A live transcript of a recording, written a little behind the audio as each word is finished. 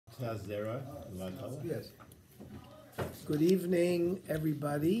Yes. Good evening,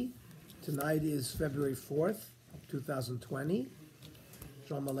 everybody. Tonight is February 4th, 2020.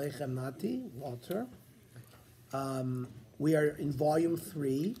 Shalom Aleichem Nati, Walter. We are in Volume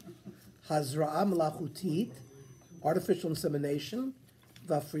 3, Hazra'a Melachutit, Artificial Insemination,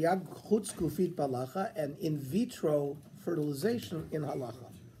 V'Afriyat Chutz Gufit Balacha, and in vitro fertilization in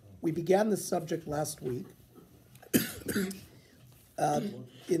Halacha. We began this subject last week.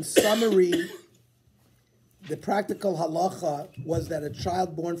 In summary, the practical halacha was that a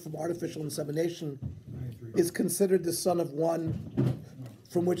child born from artificial insemination is considered the son of one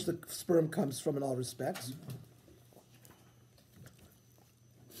from which the sperm comes from in all respects.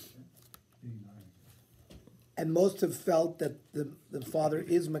 And most have felt that the father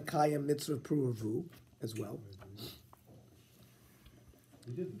is Makayim Mitzvah Pruvavu as well.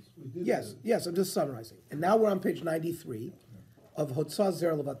 We did yes, I'm just summarizing. And now we're on page 93 of Hotzah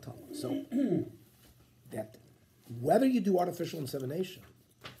Zer Levatal. So that whether you do artificial insemination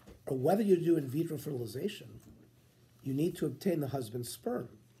or whether you do in vitro fertilization, you need to obtain the husband's sperm.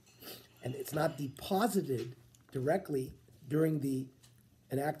 And it's not deposited directly during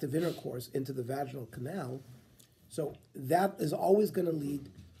an active intercourse into the vaginal canal. So that is always going to lead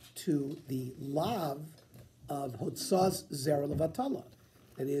to the lav of Hotzah Zer Levatala.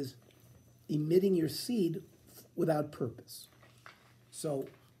 That is, emitting your seed without purpose. So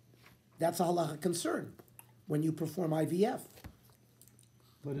that's a halacha concern when you perform IVF.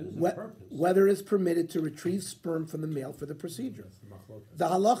 But it is a purpose. Whether it's permitted to retrieve sperm from the male for the procedure. The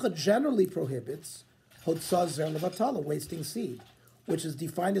halacha generally prohibits Hotzah Zer Levatala, wasting seed, which is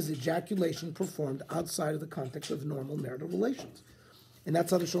defined as ejaculation performed outside of the context of normal marital relations. And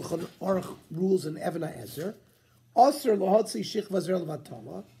that's how the Shulchan Aruch rules in Evna Ezer. Aser lohotzi shichva zer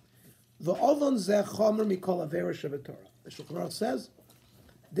levatala, v'ovon zeh chomer mikol avera shebetorah. The Shulchan Aruch says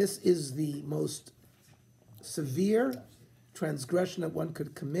this is the most severe transgression that one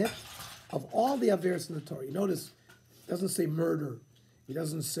could commit of all the averos in the Torah. You notice it doesn't say murder, he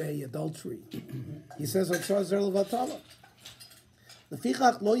doesn't say adultery. He says hotzah zer levatala.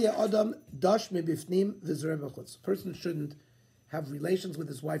 Lefichach lo yeh adam dash mebifnim v'zereh b'chutz. A person shouldn't have relations with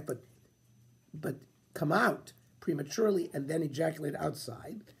his wife, but come out prematurely and then ejaculate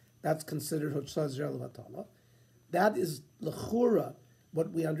outside. That's considered hotzah zer levatala. That is l'chura,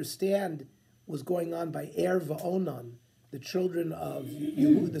 what we understand was going on by Er va'onan, the children of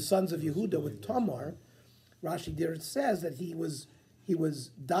Yehuda, the sons of Yehuda with Tamar. Rashi there says that he was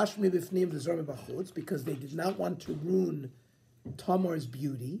dash mebifnim v'zereh b'chutz because they did not want to ruin Tamar's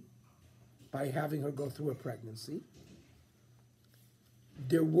beauty by having her go through a pregnancy.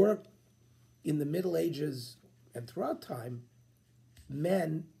 There were, in the Middle Ages and throughout time,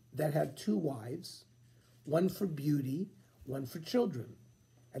 men that had two wives, one for beauty, one for children.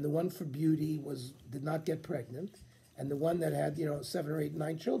 And the one for beauty did not get pregnant, and the one that had 7 or 8,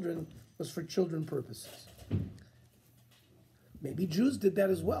 9 children was for children purposes. Maybe Jews did that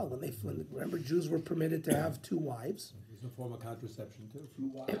as well. Remember, Jews were permitted to have 2 wives. It's a form of contraception too. 2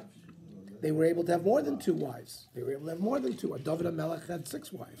 wives. They were able to have more than 2 wives. David HaMelech had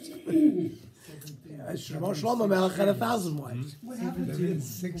 6 wives. Shlomo Melech had 1,000 wives. What happened to the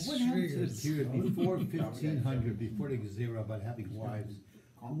period before 1500, before the Gezerah about having wives?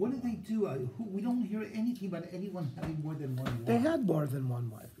 What did they do? We don't hear anything about anyone having more than one wife. They had more than one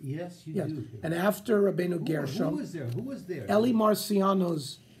wife. Yes, you do. And after Rabbeinu Gershom, Who was there? Eli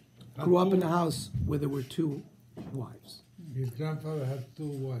Marcianos grew up in a house where there were 2 wives. His grandfather had 2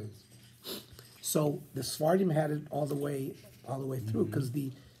 wives. So the Sephardim had it all the way through, because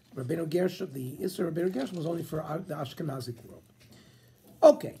the Rabbeinu Gershom, the Isser Rabbeinu Gershom was only for the Ashkenazic world.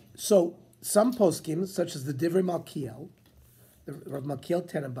 Okay, so some poskim, such as the Divrei Malkiel, the Rav Malkiel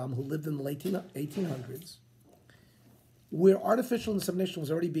Tenenbaum, who lived in the late 1800s, where artificial insemination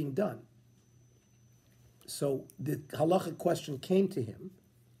was already being done. So the halachic question came to him.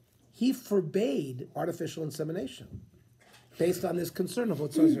 He forbade artificial insemination based on this concern of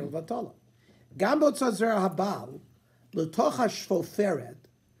hotzah zer levatala. Gam hotzah zer habal l'toch hashfoferet,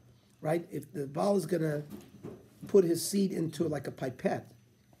 right? If the Baal is going to put his seed into like a pipette,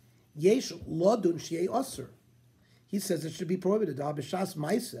 yesh lodun sheyei osir. He says it should be prohibited.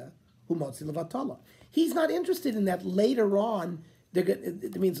 He's not interested in that later on.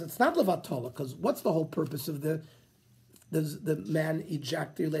 It means it's not levatala, because what's the whole purpose of the man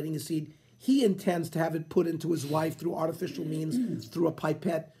ejaculating his seed? He intends to have it put into his wife through artificial means, through a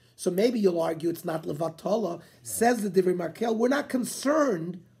pipette. So maybe you'll argue it's not levatala. Says the Divrei Malkiel, we're not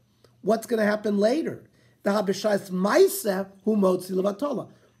concerned what's going to happen later.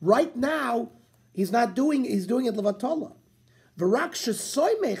 Right now, he's doing it levatala.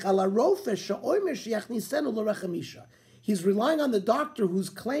 He's relying on the doctor who's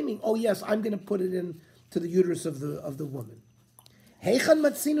claiming, oh yes, I'm going to put it in to the uterus of the woman.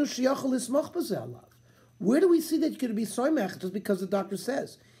 Where do we see that you could be soymech just because the doctor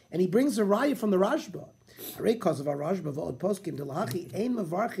says? And he brings a raya from the Rashba.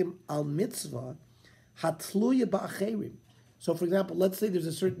 So, for example, let's say there's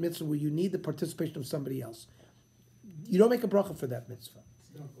a certain mitzvah where you need the participation of somebody else. You don't make a bracha for that mitzvah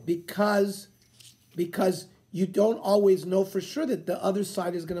because you don't always know for sure that the other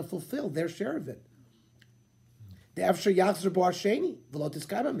side is going to fulfill their share of it. The after yachzer bo hasheni v'lo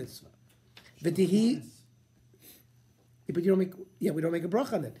tiskayma mitzvah. V'tihi, but you don't make. Yeah, we don't make a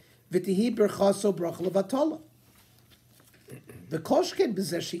bracha on it. V'tihi berchaso bracha levatola. The koshken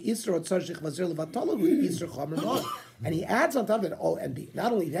b'zeshi isra otzarshich vazer levatola hu isra chomer non. And he adds on top of it. Oh, and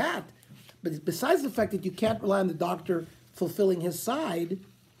not only that, but besides the fact that you can't rely on the doctor fulfilling his side,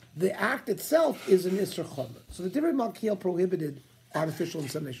 the act itself is an isra chomer. So the Divrei Malkiel prohibited artificial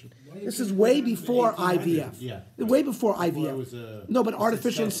insemination. This is way before IVF. Yeah. Way before IVF. Before it was No, but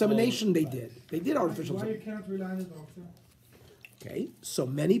artificial insemination they did. They did artificial Why you insemination. can't rely on the doctor? Okay, so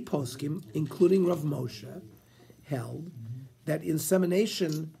many poskim, including Rav Moshe, held that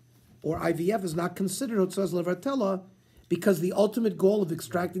insemination or IVF is not considered hotzaz levartela because the ultimate goal of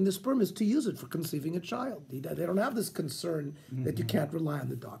extracting the sperm is to use it for conceiving a child. They don't have this concern that you can't rely on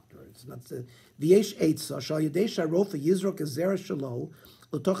the doctor. It's not the v'yesh eitza shal yedei sharofa yizrok ezera shalo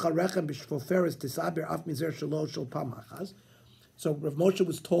l'toch harechem b'shfoferes tisaber af mizer shalo shel pamachas. So Rav Moshe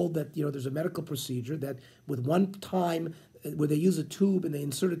was told that there's a medical procedure that with one time where they use a tube and they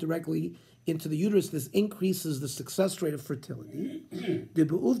insert it directly into the uterus, this increases the success rate of fertility. The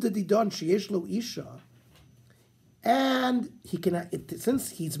be'uvda didon sheyesh lo isha, and he can since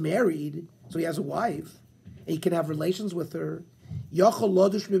he's married, so he has a wife, and he can have relations with her. Yachol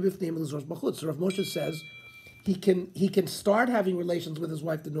lodush mibifneim l'zos b'chutz. So Rav Moshe says he can start having relations with his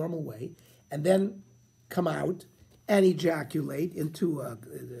wife the normal way, and then come out and ejaculate into a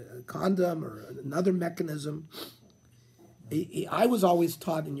condom or another mechanism. I was always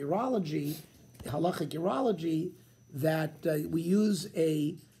taught in urology, halachic urology, that they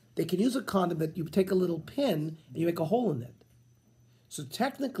can use a condom that you take a little pin and you make a hole in it. So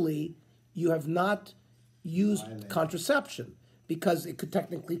technically, you have not used contraception because it could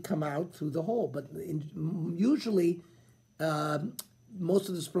technically come out through the hole. But usually, most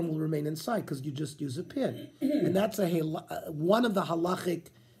of the sperm will remain inside because you just use a pin. And that's one of the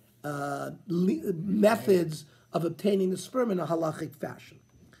halachic methods of obtaining the sperm in a halachic fashion.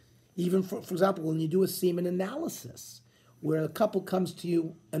 Even, for example, when you do a semen analysis, where a couple comes to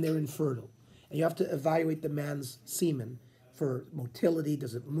you and they're infertile, and you have to evaluate the man's semen for motility,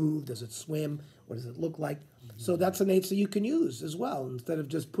 does it move, does it swim, what does it look like? So that's an eitzah you can use as well, instead of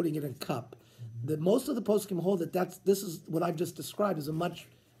just putting it in a cup. Most of the poskim hold that this is what I've just described is a much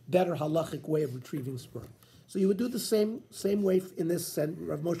better halachic way of retrieving sperm. So you would do the same way in this sense.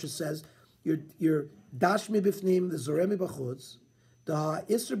 Rav Moshe says, you're dash mi bifnim, the zoremi b'chutz, the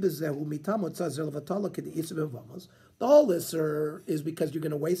isser b'zehu mitam otzazer levatala k'di isser b'vamos. The whole isser is because you're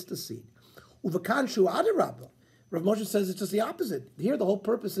going to waste the seed. Uvakan shu adarabba. Rav Moshe says it's just the opposite. Here the whole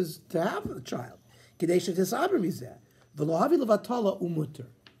purpose is to have the child. K'dei shetisabr mizeh v'lo havi levatala umuter.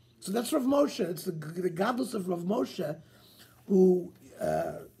 So that's Rav Moshe. It's the godless of Rav Moshe who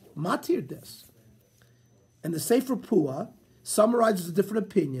matir this. And the Sefer Pua summarizes the different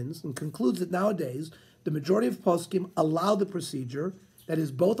opinions and concludes that nowadays the majority of poskim allow the procedure that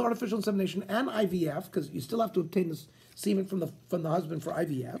is both artificial insemination and IVF, because you still have to obtain the semen from the husband for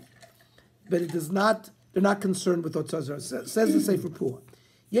IVF, but it does not. They're not concerned with otzazar. Says the Sefer Pua.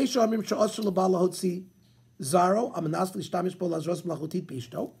 Yesh amrim she'osher lebala hotzi zaro amanas l'shtamish bo lazros mlachutit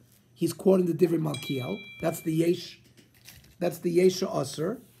bishto. He's quoting the Divrei Malkiel. That's the yesh. That's the yesh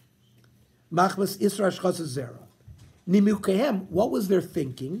osir. Machmas isra shchas zera. Nimukehem, what was their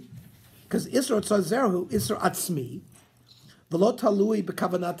thinking? Because Isra Tzazerhu, Isra Atzmi, V'lo Talui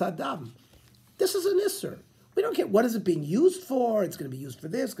B'kavanat Adam. This is an Isra. We don't care what is it being used for. It's going to be used for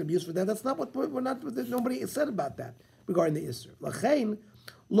this. It's going to be used for that. That's not what we're not. Nobody said about that regarding the Isra. Lachein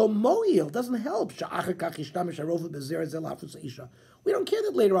Lo Moil doesn't help. We don't care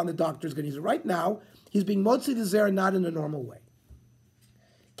that later on the doctor is going to use it. Right now, he's being motzi the zera not in a normal way.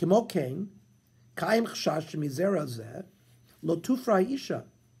 Kimo Kain. He'll say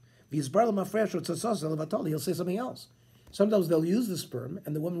something else. Sometimes they'll use the sperm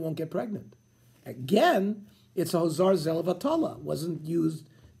and the woman won't get pregnant. Again, it's a hozar zelavatala, wasn't used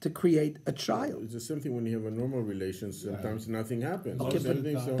to create a child. It's the same thing when you have a normal relation. Sometimes nothing happens. Okay,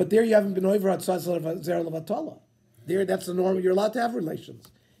 but there you haven't been over at zelavatala. There, that's the norm. You're allowed to have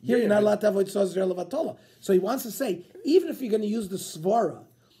relations. Here, you're not allowed to have Hotzah Zer Levatola. So he wants to say, even if you're going to use the svara,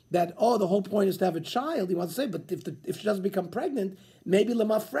 that, the whole point is to have a child, he wants to say, but if she doesn't become pregnant, maybe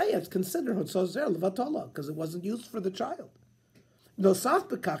Lemafreya, it's considered Hotzah Zer Levatola, because it wasn't used for the child. Nosaf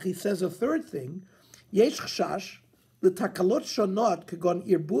Bekach, he says a third thing, Yesh Chashash, L'takalot shonot, Kagon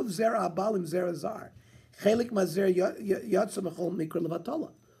Irbuv Zera Abalim Zera Zar, Chelik Mazer Yatsa Mechol Mikra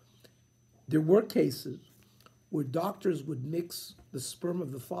Levatola. There were cases where doctors would mix the sperm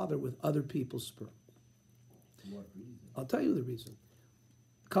of the father with other people's sperm. What reason? I'll tell you the reason.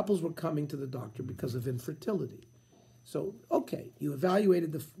 Couples were coming to the doctor because of infertility. So, okay, you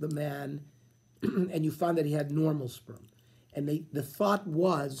evaluated the man and you found that he had normal sperm. And the thought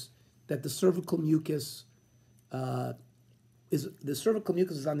was that the cervical mucus is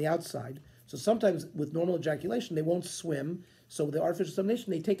on the outside. So sometimes with normal ejaculation, they won't swim. So with the artificial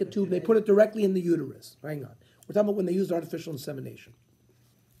insemination, they take a tube, they put it directly in the uterus. Hang on. We're talking about when they used artificial insemination.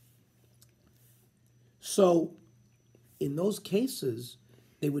 So in those cases,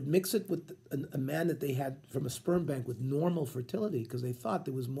 they would mix it with a man that they had from a sperm bank with normal fertility because they thought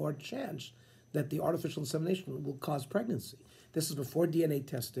there was more chance that the artificial insemination will cause pregnancy. This is before DNA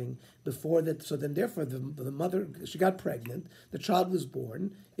testing, before that. So then, therefore, the mother, she got pregnant. The child was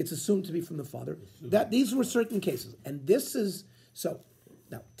born. It's assumed to be from the father. These were certain cases, and this is so.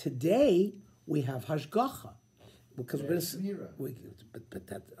 Now today we have hashgacha because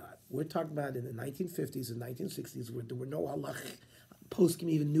we're talking about in the 1950s and 1960s where there were no halach. Poskim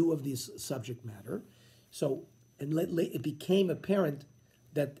even knew of this subject matter, so and it became apparent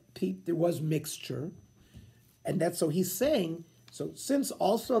that there was mixture. And that's so he's saying, so since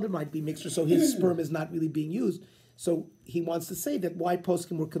also there might be mixture, so his sperm is not really being used, so he wants to say that why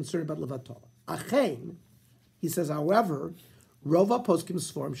poskim were concerned about levatola. Achein, he says, however, rova poskim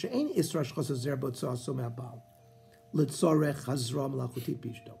sform she'ein isrash chosazer botzoa somabal litzorech hazra malachutit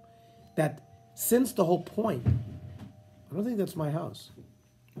bishto. That since the whole point, I don't think that's my house.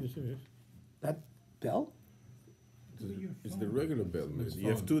 That bell? It's the regular bell, man. You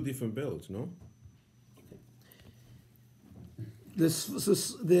have two different bells, no? So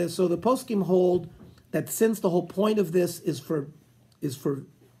the poskim hold that since the whole point of this is for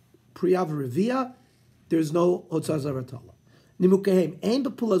priya v'revia, there's no hotzah zaratala. Nimukehem ein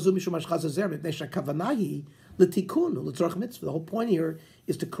b'pula zu mishum hashchaz hazer mipnei shakavanahi l'tikunu l'tzorach mitzvah. The whole point here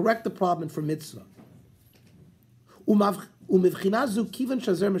is to correct the problem for mitzvah. Umivchina zu kivan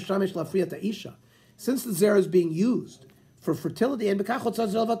shazer mishamesh lafriya ta'isha. Since the zera is being used for fertility and b'kach hotzah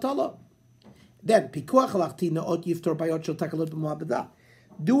zaratala. Then, pikuach halachti naot yiftor bayot shel takalot b'moabedah.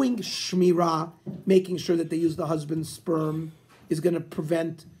 Doing shmirah, making sure that they use the husband's sperm, is going to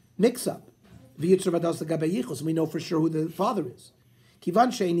prevent mix-up. V'yitzur vadas l'gabei yichus. We know for sure who the father is.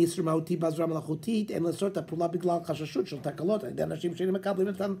 Kivan she'ein yisur ma'uti bazra malachutit en l'sort ha'pula b'glal chashashut shel takalot. And then Hashem she'ein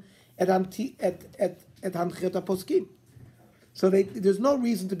mekablim et hanchiot ha'poskim. So there's no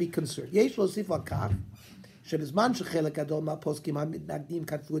reason to be concerned. Yesh lo sif al kach shebizman shechelek gadol ma'poskim ha'mitnagdim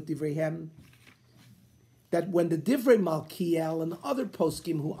katvu et divreihem. That when the Divrei Malkiel and other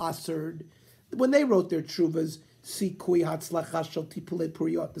poskim who assered, when they wrote their truvas, sikui hatzlacha shel tipulei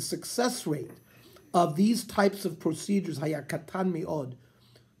puriyot, the success rate of these types of procedures, haya katan mi'od,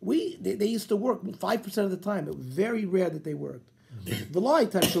 they used to work 5% of the time. It was very rare that they worked. And there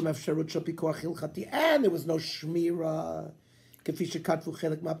was no shmira,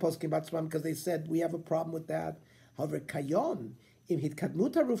 because they said, we have a problem with that. However, kayon, im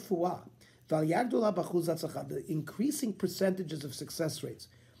hitkadmut harufuah, the increasing percentages of success rates.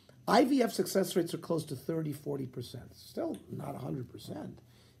 IVF success rates are close to 30-40%. Still not 100%.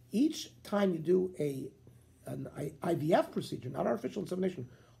 Each time you do an IVF procedure, not artificial insemination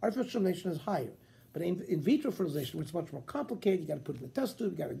is higher. But in vitro fertilization, which is much more complicated, you got to put it in the test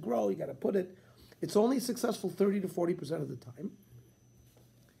tube, you got to grow, you got to put it. It's only successful 30-40% of the time.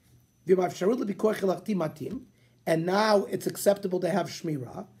 And now it's acceptable to have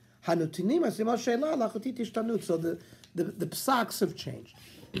shmirah. So the psaks have changed.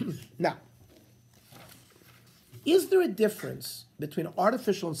 Now, is there a difference between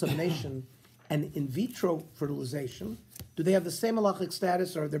artificial insemination and in vitro fertilization? Do they have the same halachic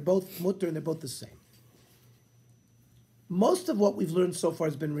status, or they're both mutter and they're both the same? Most of what we've learned so far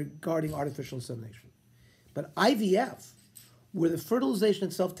has been regarding artificial insemination. But IVF, where the fertilization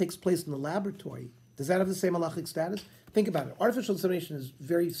itself takes place in the laboratory, does that have the same halachic status? Think about it. Artificial insemination is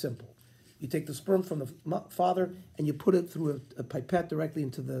very simple. You take the sperm from the father and you put it through a pipette directly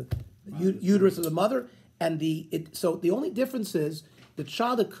into the uterus of the mother. And so the only difference is the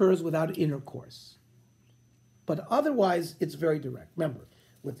child occurs without intercourse. But otherwise, it's very direct. Remember,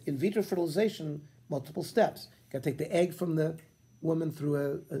 with in vitro fertilization, multiple steps. Got to take the egg from the woman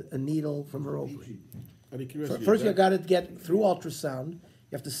through a needle from her ovary. Out of curiosity, First, you that- got to get through ultrasound. You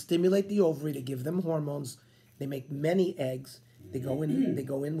have to stimulate the ovary to give them hormones. They make many eggs. They go in. They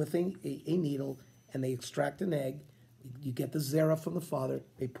go in with a needle, and they extract an egg. You get the zera from the father.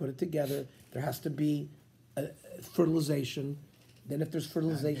 They put it together. There has to be fertilization. Then, if there's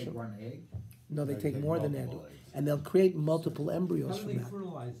fertilization, One egg? no, they take more than egg, and they'll create multiple How embryos do from they that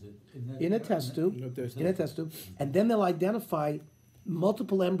fertilize it? in a test tube. In a test tube, and then they'll identify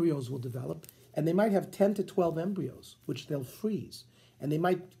multiple embryos will develop, and they might have 10 to 12 embryos, which they'll freeze, and they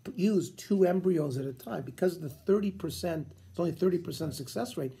might use 2 embryos at a time because of the 30%. It's only 30%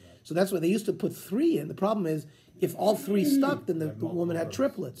 success rate, so that's why they used to put 3 in. The problem is if all 3 stuck, then the woman had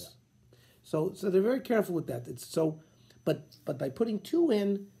triplets. So they're very careful with that. But by putting 2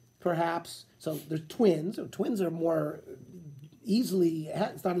 in, perhaps, so there's twins. So twins are more easily,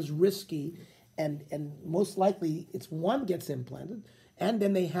 it's not as risky, and most likely it's one gets implanted, and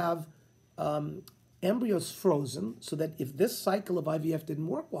then they have embryos frozen, so that if this cycle of IVF didn't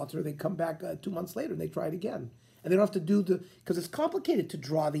work, Walter, they come back 2 months later and they try it again. And they don't have to do because it's complicated to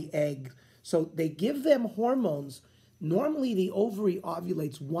draw the egg. So they give them hormones. Normally the ovary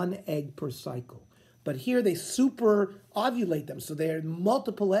ovulates 1 egg per cycle. But here they super ovulate them, so they're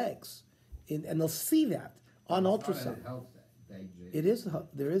multiple eggs. And they'll see that on ultrasound.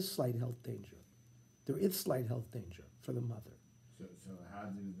 There is slight health danger. There is slight health danger for the mother. So how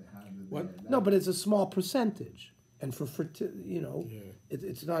do What? No, but it's a small percentage. And for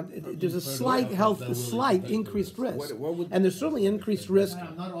it's not. There's a slight increased risk, What would- and there's certainly increased risk.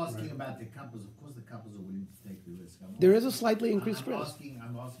 I'm not asking about the couples. Of course, the couples are willing to take the risk. There is a slightly increased risk.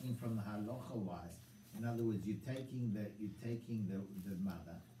 I'm asking from the halacha wise. In other words, you're taking the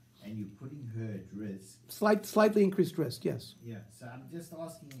mother and you're putting her at risk. Slightly increased risk, yes. Yeah. So I'm just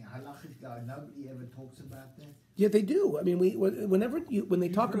asking halachic. Nobody ever talks about that. Yeah, they do. I mean, when they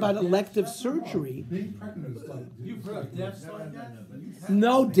talk about elective surgery, Being pregnant is like. You've heard deaths No, like no, that? no, but You it's- have-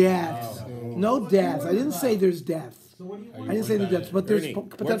 no deaths, no deaths. I didn't say there's death. So what do you I want? didn't say the deaths, but there's Ernie,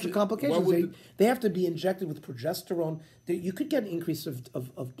 potential what complications. would They have to be injected with progesterone. You could get an increase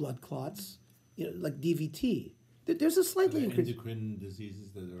of blood clots, like DVT. There's a slightly increase. Endocrine diseases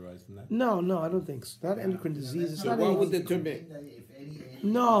that arise from that? No, I don't think so. Not endocrine disease. It's So not. what would anything- determine?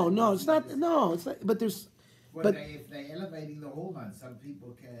 No, it's not. No, it's not. But there's. Well, But- if they're elevating the hormones, some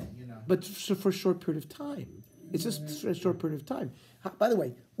people can, But for a short period of time. It's just for a short period of time. By the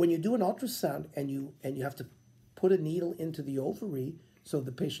way, when you do an ultrasound and you have to put a needle into the ovary so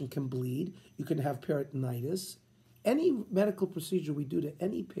the patient can bleed, you can have peritonitis. Any medical procedure we do to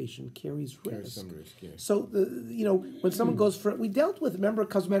any patient carries Carries risk. some risk, yeah. So when someone goes for, we dealt with, remember,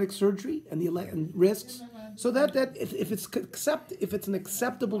 cosmetic surgery and and risks. So that if it's an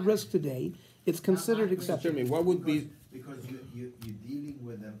acceptable risk today, it's considered acceptable. Determine what would be. Because you're dealing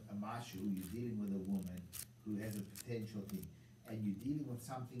with a mashu, you're dealing with a woman who has a potential thing, and you're dealing with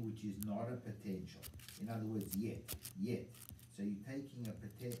something which is not a potential. In other words, yet. So you're taking a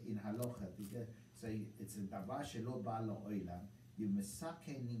potential in halacha. So it's a davar shelo ba olam. You're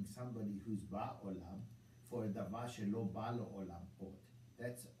misakening somebody who's ba olam for a davar shelo ba olam pot.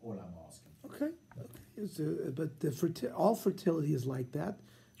 That's all I'm asking. Okay. But all fertility is like that.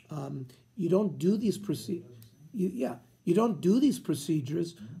 You don't do these You don't do these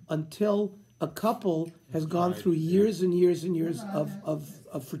procedures until a couple has gone through years and years and years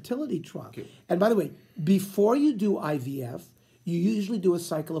of fertility trial. Okay. And by the way, before you do IVF, you usually do a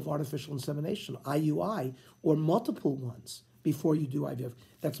cycle of artificial insemination, IUI, or multiple ones before you do IVF.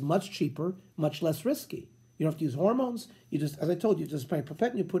 That's much cheaper, much less risky. You don't have to use hormones. You just, as I told you, just spray pipette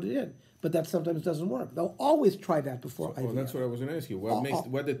and you put it in. But that sometimes doesn't work. They'll always try that before IVF. Oh, that's what I was going to ask you.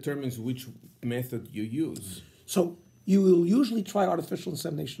 What determines which method you use? So you will usually try artificial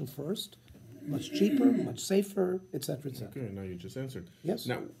insemination first, much cheaper, much safer, etc., etc. Okay, now you just answered. Yes.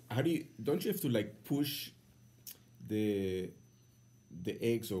 Now, don't you have to push the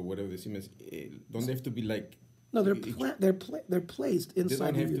eggs or whatever the semen? Don't they have to be No, they're placed They inside.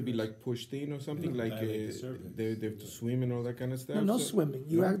 don't have the to be uterus. pushed in or something dilate the cervix. they have to swim and all that kind of stuff. No So- swimming.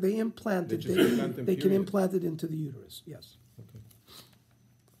 No? They implant They it. just implant them, They can period. implant it into the uterus. Yes. Okay.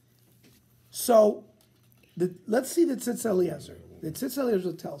 So, let's see the Tzitz Eliezer. The Tzitz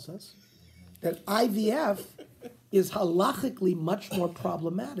Eliezer tells us that IVF is halachically much more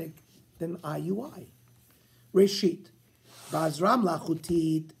problematic than IUI. Reshit, Ba'azram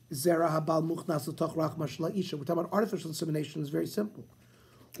lachutit zera habal muchnas l'toch rachma shel ha'isha. We're talking about artificial insemination. It's very simple.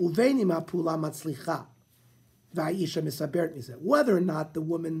 Uveinim ha'pula matzlicha v'ha'isha misaberet mizeh. Whether or not the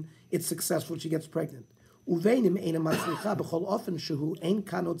woman it's successful, she gets pregnant. Uveinim eina matzlicha b'chol ofen shehu ein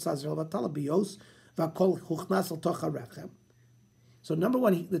kanot tzazir l'vatala biyos V'akol huchnas al toch harechem. So number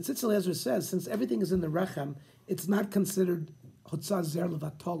one, the Tzitz Eliezer says, since everything is in the rechem, it's not considered hotzah zer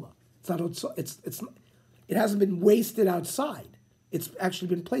levatola. It's not hotzah, it hasn't been wasted outside. It's actually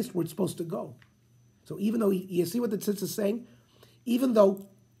been placed where it's supposed to go. So even though, you see what the Tzitz is saying? Even though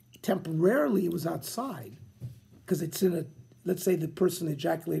temporarily it was outside, because it's in a, let's say the person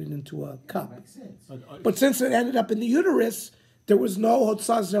ejaculated into a cup. Makes sense. But since it ended up in the uterus, there was no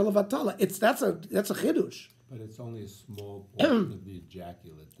hotzah zer levatala. That's a chidush. But it's only a small portion of the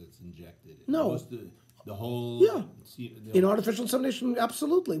ejaculate that's injected. No. Most of the whole. Yeah. The In artificial insemination,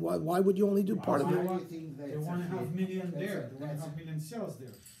 absolutely. Why would you only do part of Why it? do you think They that's want to have million that's there. a- They want to that's a- have million cells there.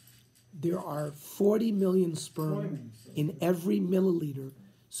 There are 40 million sperm 40 million cells. in every milliliter.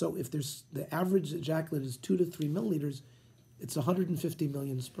 So if there's the average ejaculate is 2 to 3 milliliters, it's 150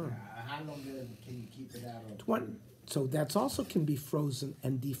 million sperm. How long can you keep it out of? So that's also can be frozen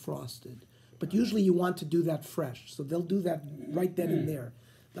and defrosted. But usually you want to do that fresh. So they'll do that right then and there.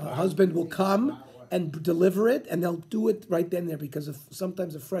 The husband will come and deliver it, and they'll do it right then and there because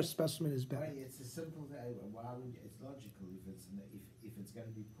sometimes a fresh specimen is better. Right, it's a simple. Why would it's logical if it's going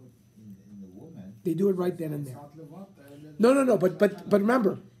to be put in the woman? They do it right then and It's there. not No. But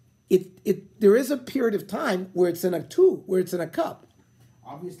remember, there is a period of time where it's in a tube, where it's in a cup.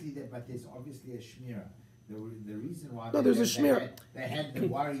 Obviously, but there's obviously a shmira. The reason why No, there's a shmira. They had the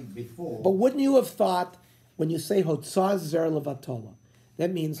worry before. But wouldn't you have thought when you say hotzah zer levatola,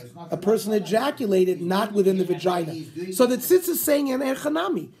 that means It's not a person levatola. ejaculated He's not doing within the it, and vagina. he's doing So it the for- tzitz is saying in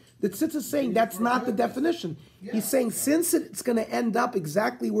Erchanami. The tzitz is saying that's not the definition. Yeah. He's saying since it's going to end up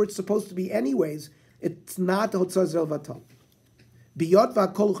exactly where it's supposed to be anyways, it's not hotzah zer levatola. Biyot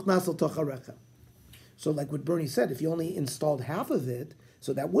v'akol uchnas al toch harechem. So like what Bernie said, if you only installed half of it,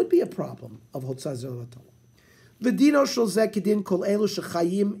 so that would be a problem of hotzah zer levatola. V'dino shel zeh kedin kol elu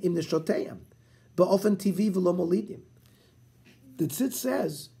shechayim im neshoteihem ba'ofen tivi v'lo molidim. The tzitz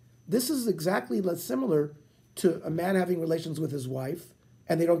says this is exactly similar to a man having relations with his wife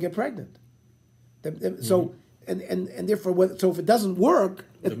and they don't get pregnant. So and therefore, so if it doesn't work,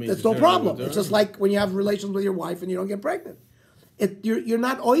 That means it's no it's problem. irrelevant. It's just like when you have relations with your wife and you don't get pregnant. You're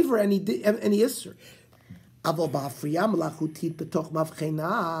not over any issur.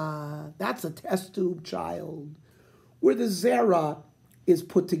 That's a test tube, child, where the zera is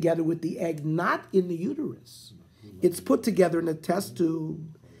put together with the egg, not in the uterus. It's put together in a test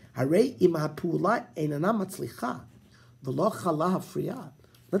tube. Let's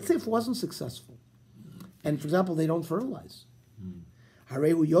say if it wasn't successful, and for example, they don't fertilize. That's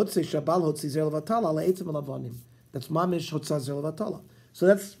mamish hotzah zer levatala. So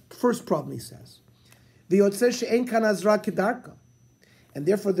that's the first problem he says. And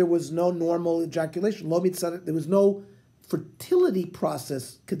therefore there was no normal ejaculation. There was no fertility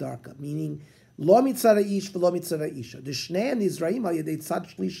process kedarka, meaning lo mitzara ish v'lo mitzara isha. The shnei and Israel al yedei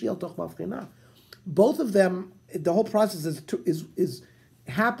tzad shlishi al toch mavchina. Both of them, the whole process is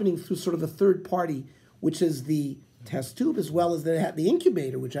happening through sort of a third party, which is the test tube as well as the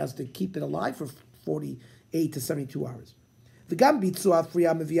incubator, which has to keep it alive for 48 to 72 hours. The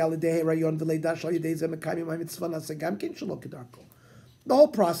whole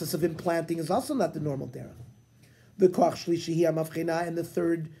process of implanting is also not the normal derech. The koach shlishi mavchina, and the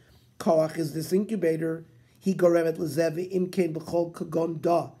third koach is this incubator. He goremet lezev imkein b'chol kagon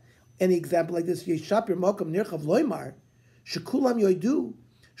da. Any example like this? Yeshapir mokum nirchav loymar shekulam yoidu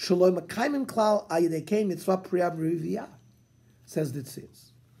shaloi makaimim klal ayidekei mitzvah priyav riviyah. Says the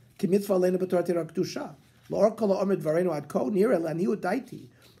tzitz. Ki mitzvah leina b'torah tira kedusha. La'or kol ha'omer dvarenu ad ko nira la'niu daiti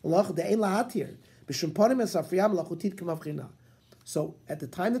l'ach de'ein lahatir b'shum ponim esafriyam lachutit k'mavchina. So at the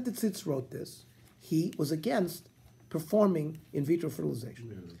time that the tzitz wrote this, he was against performing in vitro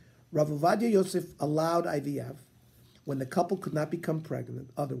fertilization. Rav Ovadia Yosef allowed IVF when the couple could not become pregnant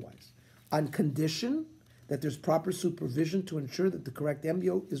otherwise, on condition that there's proper supervision to ensure that the correct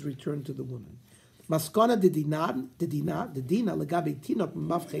embryo is returned to the woman. Maskana dedina legabe tinok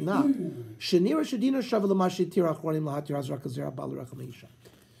mavchena shenira shedina shavu l'mashi tira achronim lahatir hazrak azera bal rachamisha.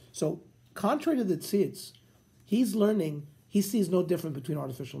 So contrary to the tzitz, he's learning. He sees no difference between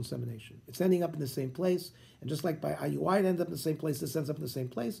artificial insemination. It's ending up in the same place, and just like by IUI, it ends up in the same place. This ends up in the same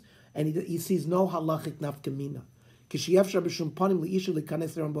place, and he sees no halachic nafkamina. He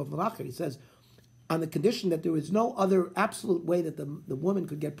says, on the condition that there is no other absolute way that the woman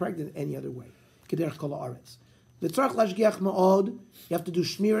could get pregnant any other way. You have to do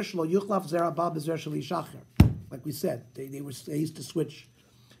shmira shlo yuchlaf zera ba b'zer shel yishacher. Like we said, they used to switch.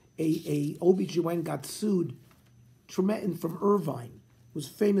 A OBGYN got sued from Irvine. It was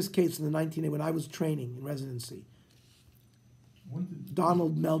a famous case in the 1980s when I was training in residency.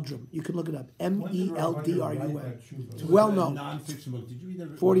 Donald Meldrum. You can look it up. Meldrum. It's It well was a known. non-fiction book. Did you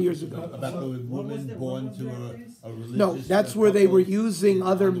read 40 years ago. about the woman born to a religious? No, that's where they were couple using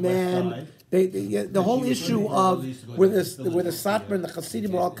other on the west men. side? The whole She was issue looking for of at least like where a the facility, Satmar and the yeah.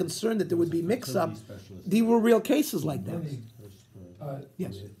 Hasidim were all concerned that there would be mix-up. Specialist. These were real cases like that.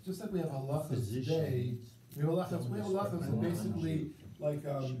 Yes. Just like we have halachas today, we have halachas that basically like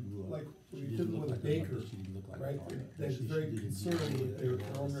when you're dealing with a baker, right? That's very concerned with their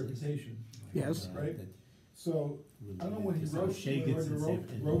own reputation, Yes. right? So I don't know when he wrote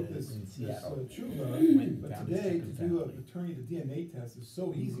this tshuva, but today to do a paternity DNA test is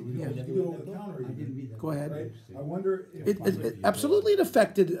so easy. You can do it over the counter. Even, Go ahead. right? I wonder if Absolutely, it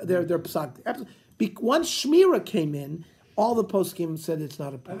affected their psak. Once Shmira came in, all the poskim said it's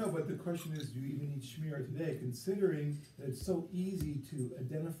not a I problem. know, but the question is, do you even need shmira today, considering that it's so easy to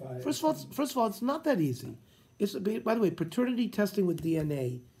identify? First of all, it's not that easy. It's, by the way, paternity testing with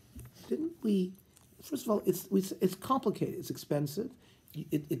DNA. Didn't we? First of all, it's complicated. It's expensive.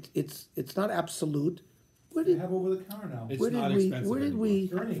 It's not absolute. Where They did have over the counter now. It's where not did we expensive where did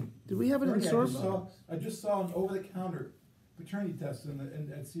anymore. we Did we have it in Tzurba? I just saw an over the counter paternity test at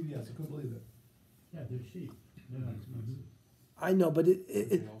CVS. I couldn't believe it. Yeah, they're cheap. They're not expensive. I know, but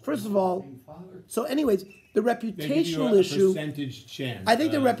first of all, so anyways, the They give you reputational a issue. percentage chance. I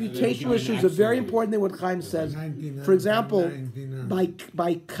think the They don't give reputational you issue an is a very absolute. important thing. What Chaim says, 99, for example, 99.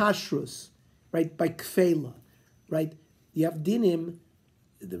 by kashrus, right, by kfela, right, you have dinim,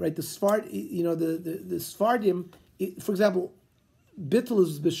 right, the Sfard, the Sfardim, for example, bittul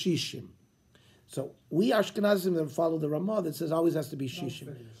is b'shishim. So we Ashkenazim that follow the Ramah that says always has to be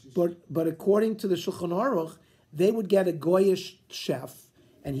shishim, but according to the Shulchan Aruch, they would get a goyish chef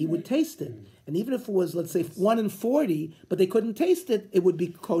and he would taste it, and even if it was, let's say, 1 in 40, but they couldn't taste it, it would be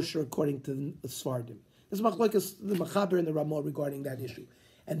kosher according to the Sfardim. This is machlokes the Machaber and the Ramah regarding that issue,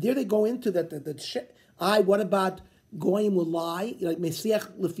 and there they go into that. What about goyim will lie, like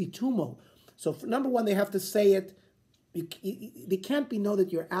mesiach lefitumo? So number one, they have to say it. They can't know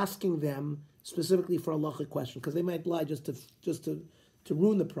that you're asking them specifically for a halachic question, because they might lie just to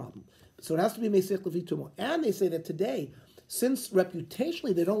ruin the problem. So it has to be mesiach lefitumo. And they say that today, since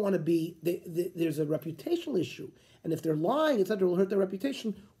reputationally they don't want to be, there's a reputational issue, and if they're lying, etc., will hurt their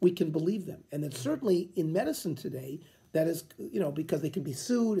reputation. We can believe them, and then certainly in medicine today, that is, because they can be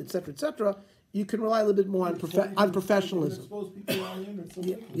sued, etc., you can rely a little bit more on professionalism.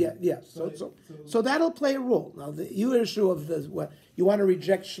 Yeah. So that'll play a role. Now the issue of you want to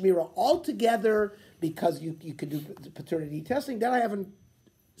reject Shmira altogether because you could do paternity testing. That I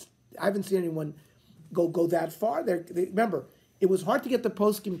haven't seen anyone go that far. Remember, it was hard to get the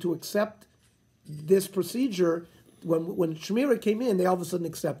poskim to accept this procedure. When Shmira came in, they all of a sudden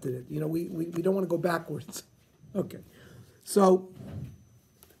accepted it. We don't want to go backwards. Okay, so.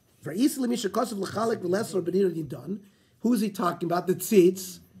 For Isla Mishakosov Lachalik Lesser Benir done, who is he talking about? The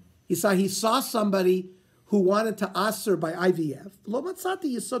tzitz. He saw somebody who wanted to aser by IVF. Lo matzati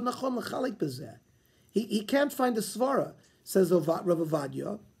yisod nachon lachalik bezeh. He can't find a svara, says Rav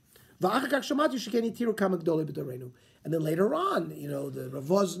Avadia. Va'achakak shamati shekeni tiru kama gdolim b'dorenu. And then later on, the Rav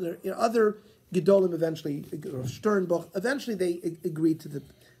Vosner, other gedolim eventually, Rav Sternbuch, eventually they agreed to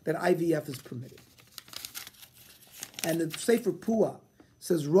that IVF is permitted. And the Sefer Pua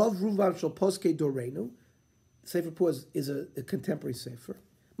says Rav Ruvav Shal Poske Dorenu. Sefer Pua is a contemporary sefer.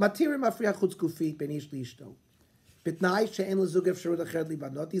 Matirim Afriach Chutz Gufit Ben Ish Lishto. Bitnai She'en Lezug Efsherut Achad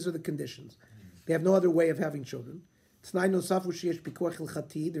Libanot. These are the conditions. They have no other way of having children. T'nai Nosafu Sheyesh Pikuach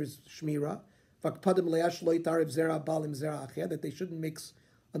Hilchati. There's Shmira. Vakpadim Leash Lo Yitarev Zera Balim Zera Achad. That they shouldn't mix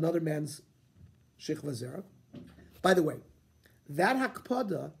another man's Shechva Zera. By the way, that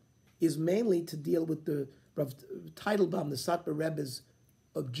Hakpada is mainly to deal with the Rav Teitelbaum, the Satmar Rebbe's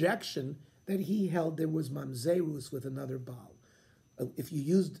objection that he held there was mamzerus with another Baal. If you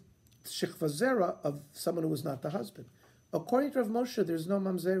used shechva zera of someone who was not the husband. According to Rav Moshe, there's no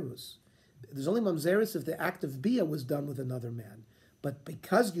mamzerus. There's only mamzerus if the act of bia was done with another man. But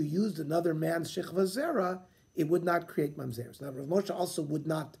because you used another man's shechva zera, it would not create mamzerus. Now, Rav Moshe also would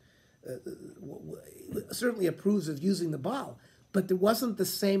not, certainly approves of using the Baal, but there wasn't the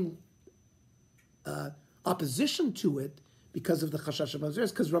same opposition to it because of the chashash of mamzeres,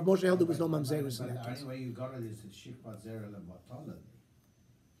 because Rav Moshe held there was no mamzeres in that case. Anyway, you got it is shikva zera levatala.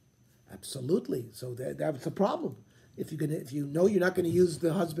 Absolutely. So that's the problem. If you know you're not going to use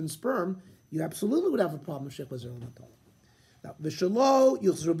the husband's sperm, you absolutely would have a problem with shikva zera levatala. Now, v'shelo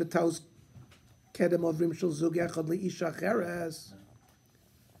yuchzru b'taus kedem ovrim shel zug echad leisha cheres.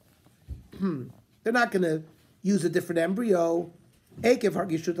 They're not going to use a different embryo. Ekev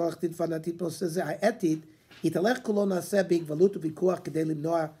hargishut alachtid fanatit posezeh etit. התהלך כולו נעשה בהגבלות ובוויכוח כדי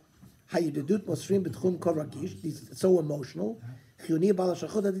למנוע הידידות מוסרים בתחום כה רגיש, it's so emotional, חיוני בעל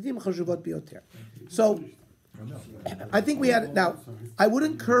השלכות הדתיים החשובות ביותר. So, I think we had, now, I would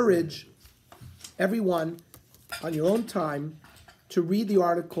encourage everyone on your own time to read the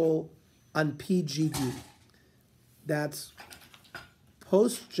article on PGD. That's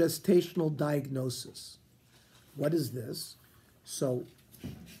post-gestational diagnosis. What is this? So,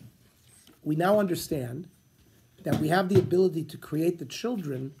 we now understand that we have the ability to create the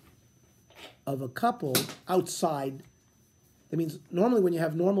children of a couple outside. That means normally when you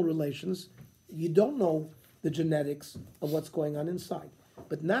have normal relations, you don't know the genetics of what's going on inside.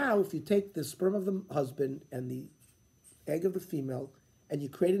 But now if you take the sperm of the husband and the egg of the female and you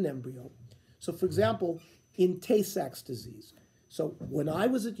create an embryo. So for example, in Tay-Sachs disease. So when I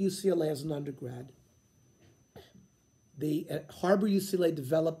was at UCLA as an undergrad, at Harbor UCLA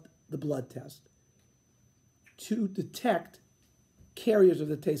developed the blood test to detect carriers of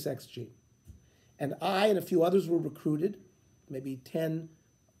the Tay-Sachs gene. And I and a few others were recruited, maybe 10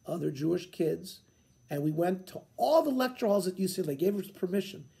 other Jewish kids, and we went to all the lecture halls at UCLA. They gave us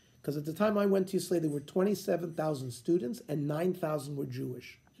permission, because at the time I went to UCLA, there were 27,000 students and 9,000 were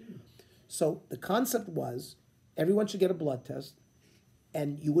Jewish. So the concept was everyone should get a blood test,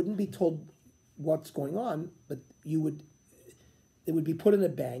 and you wouldn't be told what's going on, but it would be put in a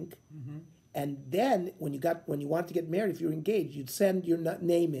bank, and then when you wanted to get married, if you were engaged, you'd send your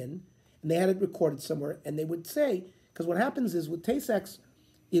name in, and they had it recorded somewhere, and they would say, because what happens is with Tay-Sachs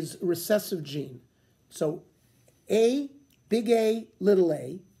is a recessive gene. So A, big A, little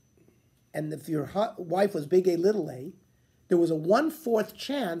a, and if your wife was big A, little a, there was a 1/4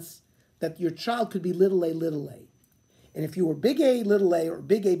 chance that your child could be little a, little a. And if you were big A, little a, or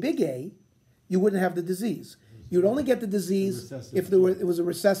big A, you wouldn't have the disease. You would only get the disease if it was a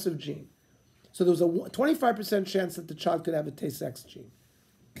recessive gene. So there was a 25% chance that the child could have a Tay-Sachs gene.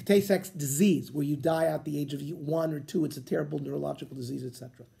 Tay-Sachs disease, where you die at the age of 1 or 2, it's a terrible neurological disease,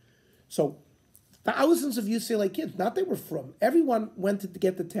 etc. So thousands of UCLA kids, not they were from, everyone went to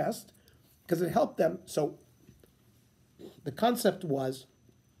get the test because it helped them. So the concept was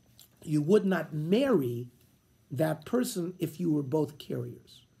you would not marry that person if you were both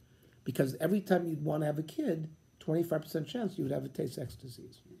carriers. Because every time you'd want to have a kid, 25% chance you would have a Tay-Sachs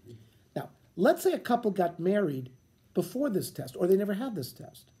disease. Now, let's say a couple got married before this test, or they never had this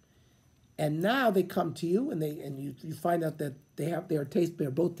test, and now they come to you, and you find out that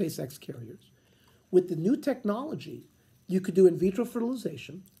they're both Tay-Sachs carriers. With the new technology, you could do in vitro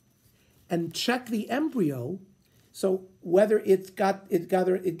fertilization, and check the embryo. So whether it's got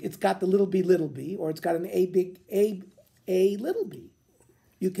the little b, or it's got an a little b,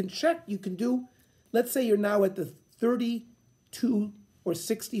 you can check. You can do. Let's say you're now at the 32 or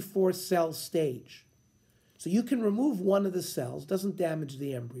 64 cell stage. So you can remove one of the cells, doesn't damage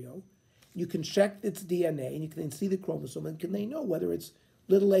the embryo. You can check its DNA, and you can see the chromosome, and can they know whether it's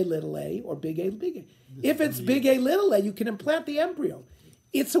little a, or big A. If it's big A, little a, you can implant the embryo.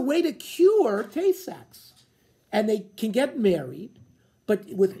 It's a way to cure Tay-Sachs. And they can get married, but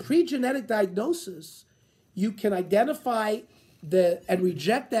with pre-genetic diagnosis, you can identify and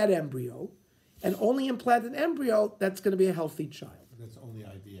reject that embryo, and only implant an embryo that's going to be a healthy child. That's only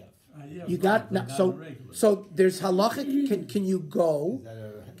IVF. You got now, so there's halachic. Can you go?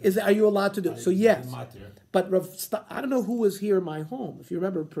 Are you allowed to do it? So yes, but I don't know who was here in my home. If you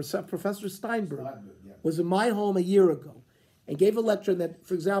remember, Professor Steinberg was in my home a year ago, and gave a lecture that,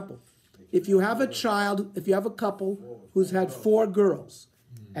 for example, if you have a couple who's had 4 girls,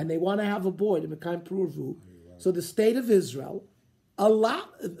 and they want to have a boy, to Mekayim Purvu, so the state of Israel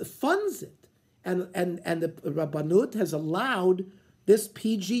funds it, and the Rabbanut has allowed this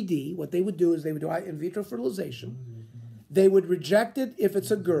PGD. What they would do is they would do in vitro fertilization. They would reject it if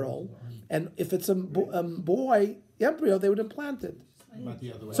it's a girl, and if it's a boy embryo, they would implant it.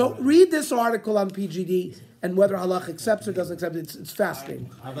 So read this article on PGD and whether halach accepts or doesn't accept it. It's fascinating.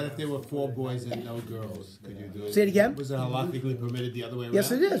 How about if there were 4 boys and no girls? Could you do it? Say it again? Was it halachically permitted the other way around?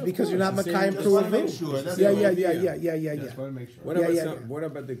 Yes, it is, because you're not Makayim Pruvavu. Yeah. What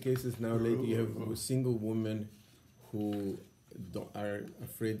about the cases now, like you have single women who are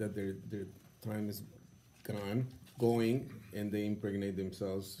afraid that their time is going, and they impregnate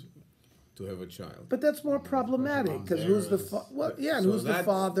themselves to have a child? But that's more problematic, because who's the who's the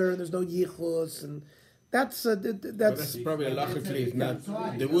father? There's no yichus, and that's probably halachically not.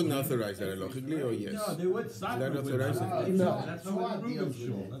 They wouldn't authorize that halachically, or yes? No, they would. Is that authorized? No. That's how it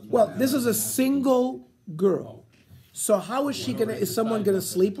proves. Well, this is a single girl, so how is she gonna? Is someone gonna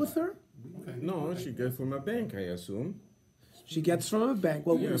sleep with her? No, she gets from a bank, I assume. She gets from a bank.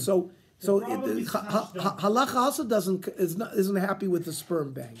 Well, Yeah. so So problem is Chashda. halacha also isn't happy with the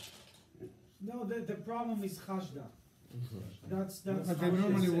sperm bank. No, the problem is Chashda. That's But how they it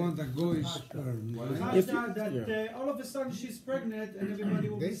normally is. want a goyish sperm, right? If Chashda, that all of a sudden she's pregnant and everybody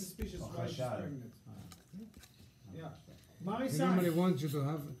will be This- suspicious why she's Chashad. pregnant. Yeah. They normally Marisai. want you to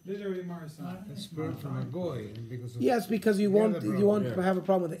have Literally Marisai. a sperm from a goy because of Yes, because you The won't other you won't problem, yeah. have a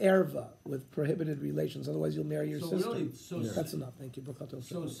problem with erva, with prohibited relations. Otherwise, you'll marry your So sister. really, so, That's enough. Thank you. Baruch atah.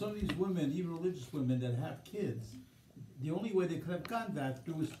 so some of these women, even religious women that have kids, the only way they could have gotten that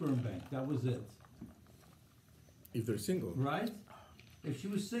through a sperm bank. That was it, If they're single. right? If she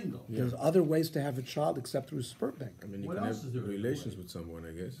was single. There's other ways to have a child except through a sperm bank. I mean, you What can else have is there? relations with someone,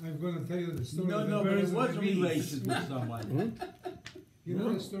 I guess. I'm going to tell you the story No, of the no, but birds it and was the a bees. relation with someone. You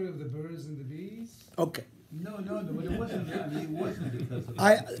know the story of the birds and the bees? Okay. No, but it wasn't. I mean, it wasn't because of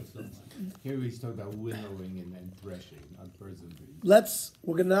I- someone. Here he's talking about winnowing and threshing on birds and bees.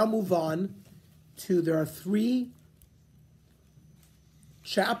 We're going to now move on to, there are 3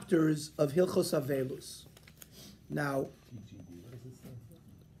 chapters of Hilchos Avelus. Now,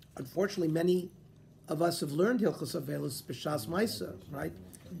 unfortunately, many of us have learned Hilchos Avelus b'shas Maisa, right?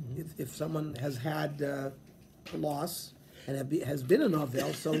 If someone has had a loss and has been an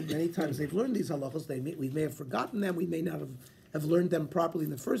Avel, so many times they've learned these halachos, we may have forgotten them, we may not have learned them properly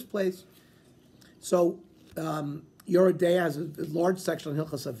in the first place. So, Yoreh Deah has a large section on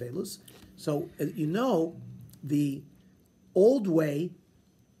Hilchos Avelus. So, you know, the old way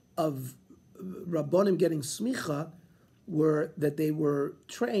of Rabbonim getting smicha were that they were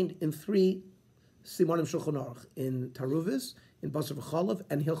trained in 3 Simonim Shulchan Aruch, in Taruvis, in Basar V'Chalav,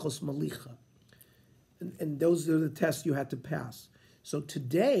 and Hilchos Malicha. And those are the tests you had to pass. So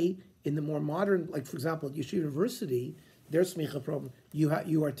today, in the more modern, like for example, at Yeshiva University, their smicha program,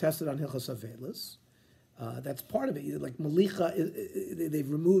 you are tested on Hilchos Avelus. That's part of it. Like Malicha, they've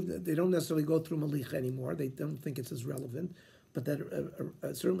removed, they don't necessarily go through Malicha anymore. They don't think it's as relevant. But that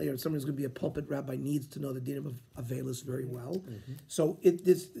certainly, if someone who's going to be a pulpit rabbi needs to know the din of Avelus very well. Mm-hmm. So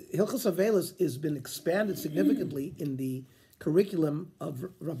this Hilchos Avelus has been expanded significantly in the curriculum of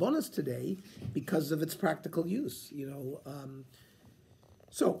Rabbonos today because of its practical use.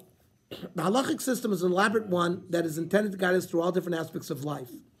 So the halachic system is an elaborate one that is intended to guide us through all different aspects of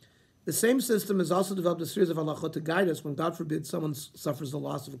life. The same system has also developed a series of halachot to guide us when, God forbid, someone suffers the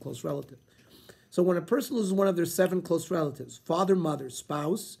loss of a close relative. So when a person loses one of their 7 close relatives, father, mother,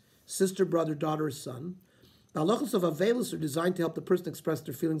 spouse, sister, brother, daughter, or son, the halachos of Avelus are designed to help the person express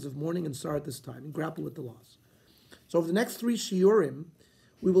their feelings of mourning and sorrow at this time and grapple with the loss. So over the next 3 shiurim,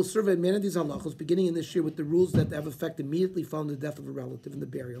 we will survey many of these halachos, beginning in this year with the rules that have effect immediately following the death of a relative and the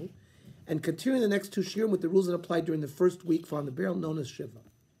burial, and continuing the next 2 shiurim with the rules that apply during the first week following the burial, known as Shiva.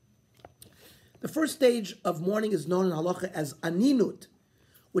 The first stage of mourning is known in halacha as aninut,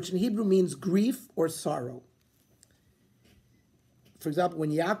 which in Hebrew means grief or sorrow. For example,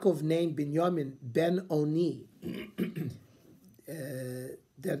 when Yaakov named Binyamin Ben Oni,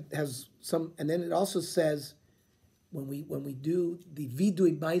 that has some, and then it also says, when we do the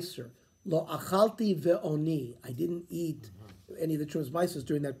vidui meiser, lo achalti ve'oni, I didn't eat any of the children's meisers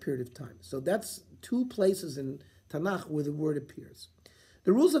during that period of time. So that's 2 places in Tanakh where the word appears.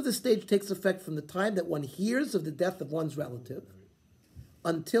 The rules of this stage takes effect from the time that one hears of the death of one's relative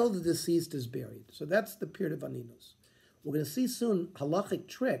until the deceased is buried. So that's the period of aninus. We're going to see soon halachic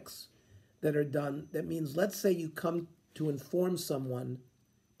tricks that are done. That means, let's say you come to inform someone,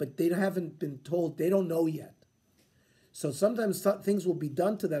 but they haven't been told, they don't know yet. So sometimes things will be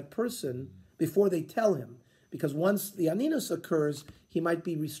done to that person before they tell him, because once the aninus occurs, he might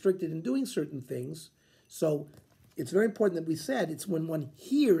be restricted in doing certain things. So it's very important that we said it's when one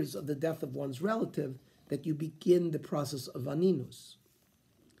hears of the death of one's relative that you begin the process of aninus.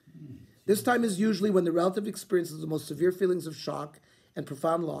 This time is usually when the relative experiences the most severe feelings of shock and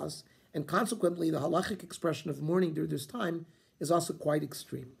profound loss, and consequently the halachic expression of mourning during this time is also quite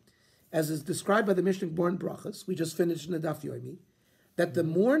extreme. As is described by the Mishnah Born Brachas, we just finished in the Daf Yomi, that the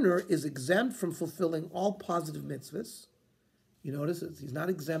mourner is exempt from fulfilling all positive mitzvahs. You notice he's not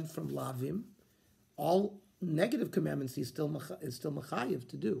exempt from lavim. All negative commandments is still machayev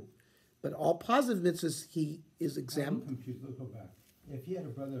to do. But all positive mitzvahs he is exempt. I'm confused. Let's go back. If he had a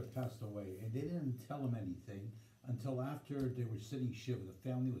brother that passed away and they didn't tell him anything until after they were sitting shiva, the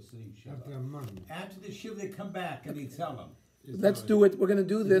family was sitting shiva. after a month. After the shiva, they come back and they tell him. Let's do it. We're going to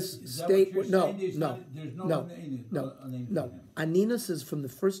do this Is that state. what you're No, saying? There's no, not- there's no no, name- no, a name for no. him. Aninus is from the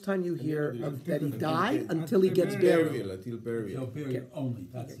first time you hear of that he died Until until he gets buried. Burial, until So burial. burial only,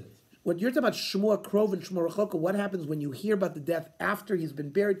 that's it. What you're talking about, Shmua Krov and Shmua Rechoka, what happens when you hear about the death after he's been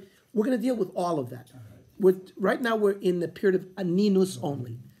buried? We're going to deal with all of that. Right now we're in the period of Aninus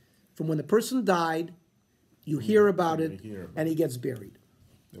only. from when the person died, you hear about it, and he gets buried.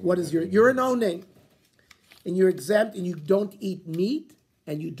 What is you're an onen, and you're exempt, and you don't eat meat,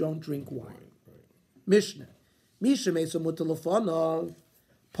 and you don't drink wine. Mishnah. Misha meso mutalafonov,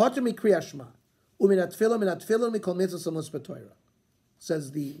 potter mi kriyashma, uminat tefillah mikol mitzvah samos b'Torah.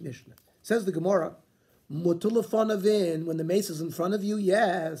 Says the Mishnah. Says the Gemara, mutalafonavin, when the mace is in front of you,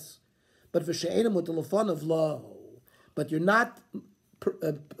 yes, but v'she'ena mutalafonov lo. But you're not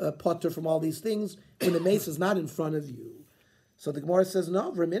potter from all these things when the mace is not in front of you. So the Gemara says,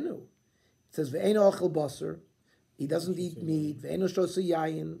 no, v'riminu. It says, v'eino ochel basar, he doesn't eat meat, v'eino shtosa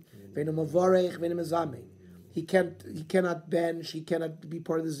yayin, v'eino mavarech, v'eino mezameh. He cannot bench, he cannot be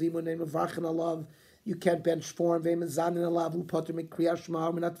part of the zimun, name of varchin alav, you can't bench for him, v'eino mezanin alav, hu potter mi kriyas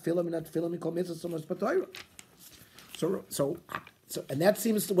shema, minat filam, mikol mitzvah somos b'Torah. So, and that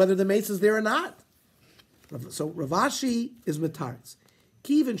seems to whether the mace is there or not. So Ravashi is mataritz.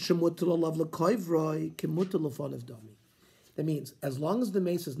 Kivin shemutul alav l'koivroi kemutul l'fonav dami. That means as long as the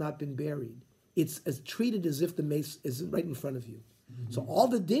mace has not been buried, it's as treated as if the mace is right in front of you. Mm-hmm. So all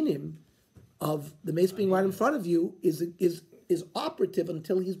the dinim of the mace being right in front of you is operative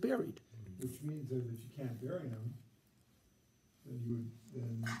until he's buried. Which means that if you can't bury him, then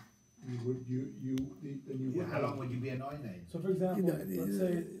How long would you be an oinen? So, for example, let's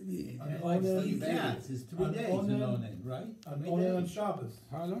say an oinen. It's 3 days an onen, right? An onen on Shabbos.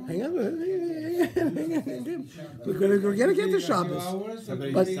 How long? Hang on. We're gonna get to Shabbos.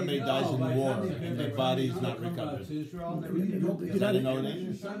 Somebody No, dies in the by war, the time they and their bury body is them, not they come recovered. to Israel, Is that an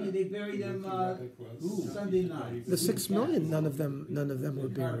onen? Sunday they bury them Sunday night. The 6 million, none of them were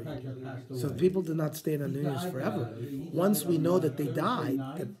buried. So people did not stay in Anunias forever. Once we know that they died,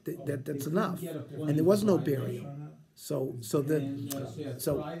 that's enough, and there was no burial. So Friday,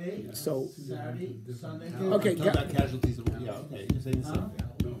 Saturday, Sunday. Okay, Talk about casualties. Yeah, okay. You're saying the same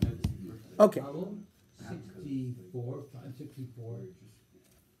thing. okay. 64.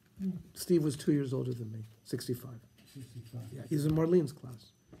 Steve was 2 years older than me, 65. 65. Yeah, he's in Marlene's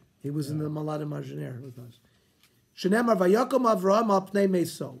class. He was in the Malad Imaginaire with us. Shenemar vayakom Avraham al pnei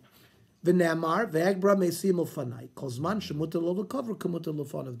meso. V'nemar ve'egbra mesim ufanai. Kol zman shemutar lo l'kover kemutar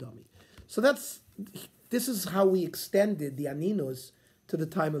l'fanav dami. So this is how we extended the aninos to the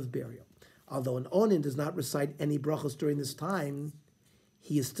time of burial. Although an onin does not recite any brachos during this time,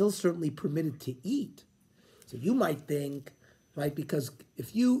 he is still certainly permitted to eat. So you might think, right, because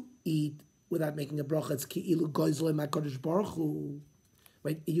if you eat without making a bracha, it's ki'ilu goizle ma'kodesh baruch hu,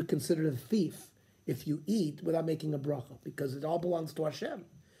 right? You consider a thief if you eat without making a bracha, because it all belongs to Hashem.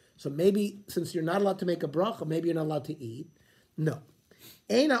 So maybe, since you're not allowed to make a bracha, maybe you're not allowed to eat. No.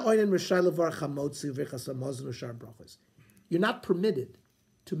 You're not permitted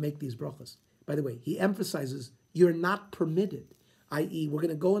to make these brachas. By the way, he emphasizes you're not permitted, i.e., we're going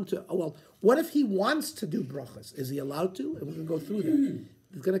to go into, what if he wants to do brachas? Is he allowed to? And we're going to go through that.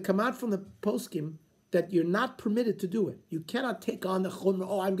 It's going to come out from the poskim that you're not permitted to do it. You cannot take on the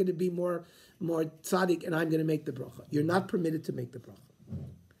chumrah, I'm going to be more tzaddik and I'm going to make the bracha. You're not permitted to make the bracha.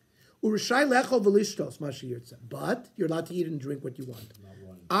 But you're allowed to eat and drink what you want.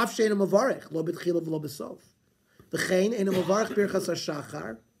 Af she'ena mavarech, lo b'tchila v'lo b'sof. V'chein ena mavarech birchas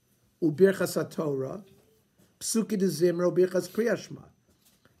ha'shachar, u'birchas ha'torah, psuki de zimra, u'birchas kriyashma.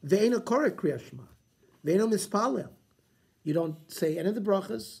 Ve'ena korek kriyashma. Ve'ena mispalel. You don't say any of the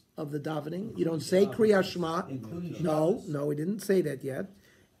brachas of the davening. You don't say kriyashma. No, we didn't say that yet.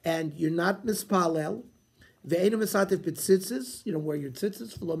 And you're not mispalel. Ve'ena misatif b'tzitzis. You don't wear your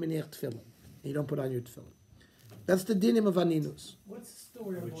tzitzis. V'lo miniach tefillin. You don't put on your tefillin. That's the dinim of aninus. What's the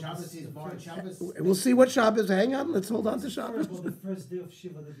story about Shabbos is born, Shabbos. We'll see what Shabbos. Hang on, let's hold on to Shabbos. About the first day of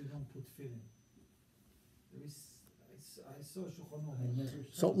Shiva that you don't put tefillin. I saw Shulchan Aruch.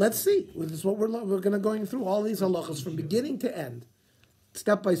 So let's see. This is what we're going to going through all these halachas from beginning to end,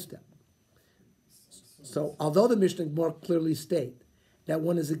 step by step. So although the Mishnah more clearly state that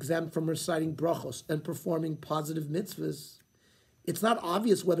one is exempt from reciting brachos and performing positive mitzvahs, it's not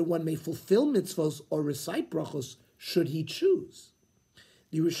obvious whether one may fulfill mitzvahs or recite brachos should he choose.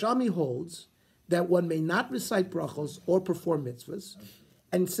 The Yerushalmi holds that one may not recite brachos or perform mitzvahs,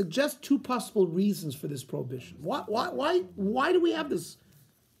 and suggests two possible reasons for this prohibition. Why do we have this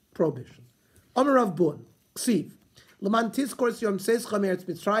prohibition? Amar Rav Bun, Ksiv, L'man tizkor yom seischa me'eretz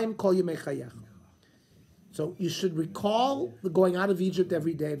Mitzrayim kol yemei chayecha. So you should recall the going out of Egypt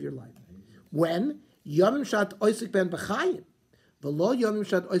every day of your life. When? Yomim shat oisik ben b'chayim. V'lo yomim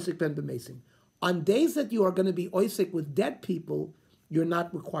shat oisik ben b'mesim. On days that you are going to be oisik with dead people, you're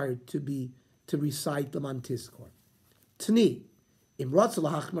not required to recite the man tizkor. Tani, im rotz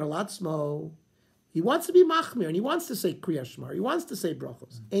lahachmar latzmo, He wants to be machmir, and he wants to say Kriya Shema, he wants to say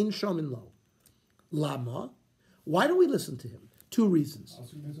brachos. Ein shomin lo. Lama. Why do we listen to him? Two reasons.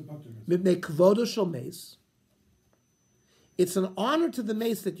 Mipnei kvodo shel meis. It's an honor to the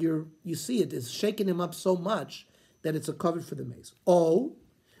mace that you see it is shaking him up so much that it's a cover for the mace. Oh,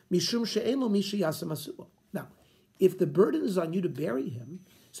 mishum she'elo mishi yasem. Now, if the burden is on you to bury him,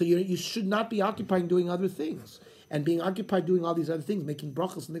 so you should not be occupied doing other things. And being occupied doing all these other things, making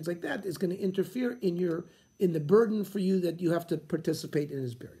brachos and things like that, is going to interfere in the burden for you that you have to participate in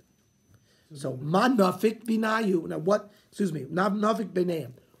his burial. So, ma nafik binayu. Now, nafik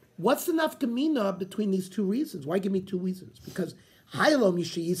b'neim. What's the nafkamina between these two reasons? Why give me two reasons? Because haylo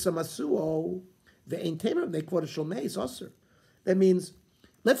mishiyisa masuo ve'ein temer nekvod shomei is osir. That means,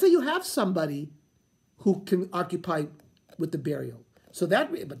 let's say you have somebody who can occupy with the burial. So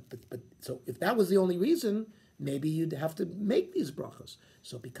so if that was the only reason, maybe you'd have to make these brachos.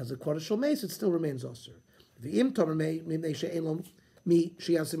 So because of kvod shomei, it still remains osir. Ve'im tomer mei she'elom mi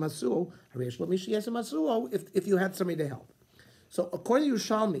shiyasim masuo haresh lo mi shiyasim masuo if you had somebody to help. So according to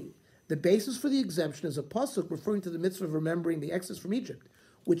Yerushalmi, the basis for the exemption is a pasuk referring to the mitzvah of remembering the exodus from Egypt,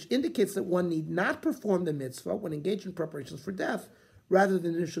 which indicates that one need not perform the mitzvah when engaged in preparations for death, rather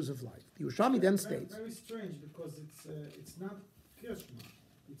than in issues of life. The Yerushalmi then states... Very strange, because it's not Kriya Shema.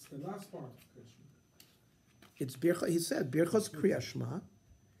 It's the last part of Kriya Shema. It's Bircha, he said, Birchos Kriya Shema,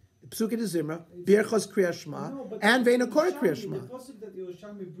 Psuke de Zimra, Birchos Kriya Shema, and Veinakor Kriya Shema. The pasuk that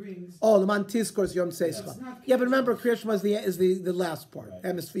Yerushalmi brings... Oh, L'man Tizkor Yom Seischa. Yeah, but remember, Kriya Shema is the last part,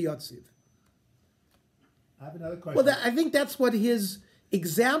 Emes V'yotziv. I have another question. Well, I think that's what his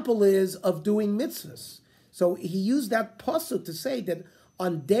example is of doing mitzvahs. So he used that pasuk to say that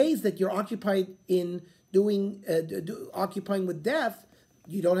on days that you're occupied in occupying with death,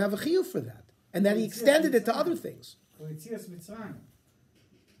 you don't have a chiyuv for that. And then he extended it to other things.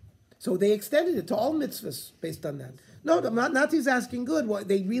 So they extended it to all mitzvahs based on that. No, not he's asking good. Well,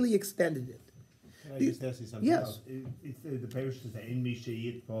 they really extended it. Can I just ask you something yes. else? The parish is in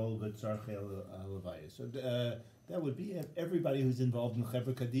Mishayit Paul V'Tzarchel Alavaya. So that would be everybody who's involved in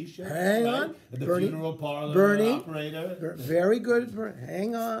Chevra Kadisha. Hang right? on. The Bernie, funeral parlor, Bernie, operator. Very good.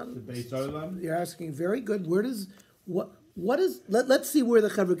 Hang on. The Beit Olam. You're asking very good. Where does what is? Let's see where the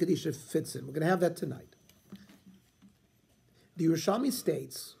Chevra Kadisha fits in. We're going to have that tonight. The Yerushalmi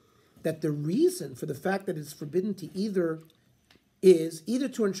states that the reason for the fact that it's forbidden to either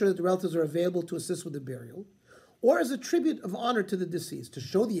to ensure that the relatives are available to assist with the burial, or as a tribute of honor to the deceased, to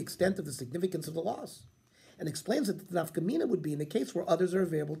show the extent of the significance of the loss, and explains that the nafkamina would be in the case where others are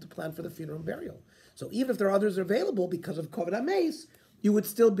available to plan for the funeral and burial. So even if there are others available because of Kovod HaMeis, you would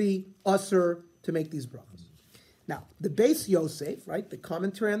still be usher to make these brachos. Now, the Beis Yosef, right, the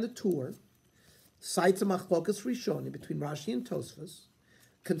commentary on the Tur, cites a machlokas rishonim between Rashi and Tosfos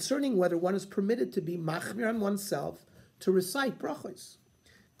concerning whether one is permitted to be machmir on oneself to recite brachos.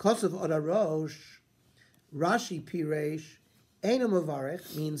 Kosav Odarosh, Rashi Piresh, Eino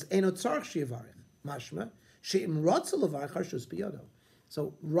Mavarech means Eino Tzarch Shivarech, Mashma, She'im Rotza Levarech Harshus Biyodo.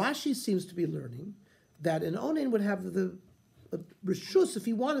 So Rashi seems to be learning that an Onen would have the reshus if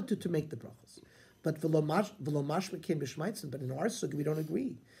he wanted to make the brachos. But v'lo mashma came b'shmaitzin, but in our sugi we don't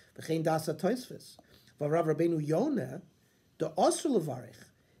agree. V'chein dasa toisfes. V'rav Rabbeinu Yonah, the osr levarech,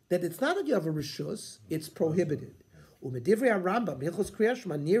 that it's not that you have a reshus, it's prohibited. Umedivrei Rambam, Hilchos Kriya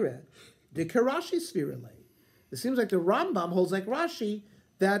Shema nireh, the Karashi svirele. It seems like the Rambam holds like Rashi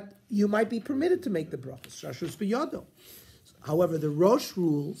that you might be permitted to make the brachos. Shashus b'yodo. However, the Rosh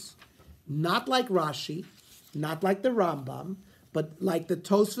rules, not like Rashi, not like the Rambam, but like the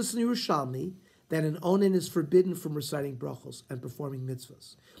Tosfos and Yerushalmi, that an onen is forbidden from reciting brachos and performing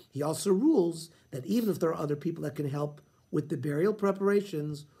mitzvahs. He also rules that even if there are other people that can help with the burial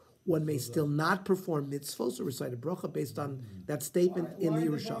preparations, one may still not perform mitzvahs or recite a bracha based on that statement in the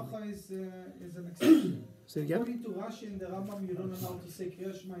Yerushalmi. Why the bracha is an exception? Say again? According to Rashi and the Rambam, you're not allowed to say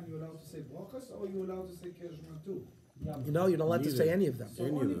Kriya Shema and you're allowed to say brachas, or you're allowed to say Kriya Shema too? You know, you're not allowed to say any of them. So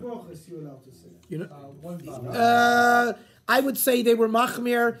only brachas you're allowed to say. You know, I would say they were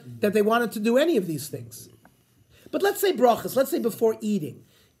machmir that they wanted to do any of these things. But let's say brachas. Let's say before eating.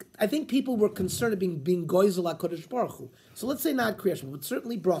 I think people were concerned of being goyzel HaKadosh Baruch Hu. So let's say not Kriya Shema, but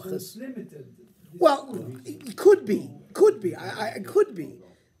certainly brachas. So it's limited. Well, it could be. I could be.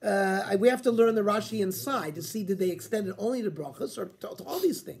 We have to learn the Rashi inside to see did they extend it only to brachas or to all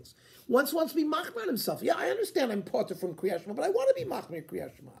these things. Once wants to be machmir on himself. Yeah, I understand I'm potter from Kriya Shema, but I want to be machmir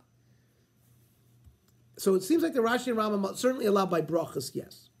Kriya Shema. So it seems like the Rashi and Rambam certainly allowed by brachas,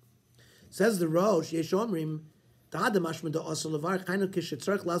 yes. Says the Rosh, Yesh Omrim, Ta'ad mashmir da'osel levarech, hainu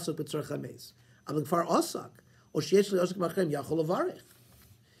kishetzarech lasok b'tzarech hameis. Avil kfar osak, o sheyesh li'osok machem yachol levarech.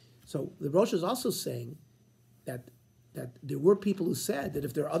 So the Rosh is also saying that there were people who said that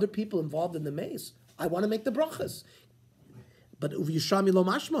if there are other people involved in the mace, I want to make the brachas. But uv'yishami lo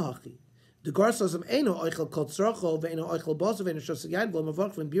mashmahachi. The Gar says, "Eino oichel kol tzorcho ve'eino oichel bozo ve'eino shos yayin v'lo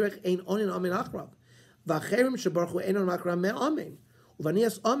mavach v'birech ein onin amen achrav v'acherim shebarchu eino makram me'amen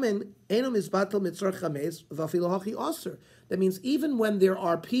uvanias amen eino mizbatel mitzorch hames v'afilo hachi aser." That means even when there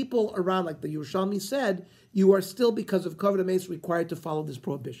are people around, like the Yerushalmi said, you are still, because of covenant mace, required to follow this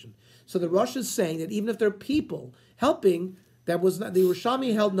prohibition. So the Rosh is saying that even if there are people helping, that was not the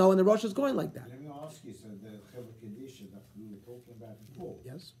Yerushalmi held no, and the Rosh is going like that. Let me ask you, so the Chevra Kedisha that we were talking about before.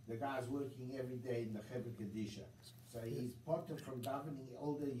 Yes. The guy's working every day in the Chevra Kedisha, so he's parted from davening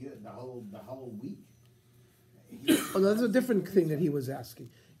all the year, the whole week. Oh, no, that's a different thing that he was asking.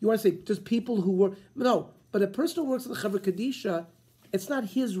 You want to say just people who work? No, but a person who works at the Chevra Kedisha, it's not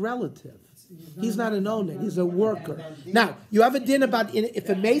his relative. He's not an owner. He's a worker. Now, you have a din about if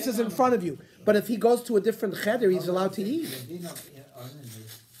a mace is in front of you, but if he goes to a different cheder, he's allowed to eat.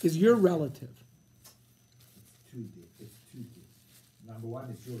 Is your relative. It's two things. Number one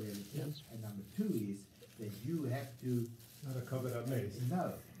is your relative, Yes. and number two is that you have to... Not a covered up mace. No,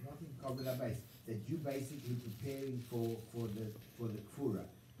 not in covered up base. That you basically preparing for the kfura.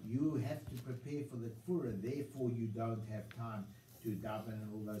 You have to prepare for the kfura, therefore you don't have time to daven and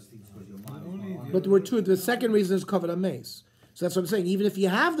all those things because your mind is not on But it. we're two. The second reason is covered on mace. So that's what I'm saying. Even if you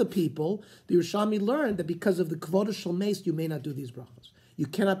have the people, the Yerushalmi learned that because of the kvodah shel mace, you may not do these brachos. You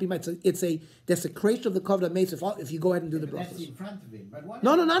cannot be made. It's a desecration of the covenant of mace if you go ahead and do the But that's brachos. in front of him. But what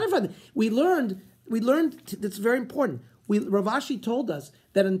No, not in front of him. We learned. That's very important. Rav Ashi told us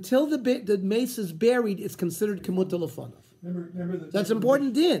that until the mace is buried, it's considered kemut telefonov. Remember That's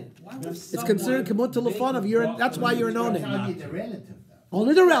important din. Why would It's someone considered kemut telefonov. make That's why you're an It's onen. only the relative, though.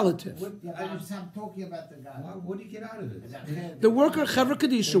 Only the relative. Yeah, but I'm talking about the guy. What do you get out of it? The worker, Chevra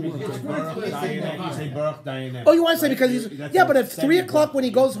Kadisha worker. You say Baruch Dayanek. Oh, you want to say because he's... That's Yeah, a but at 3 o'clock semi-Baruch. when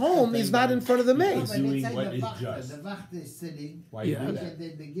he goes home, he's not in front of the No, mace. but doing let's say what the is wachter, just. the wachter is sitting, Why Yeah. you do and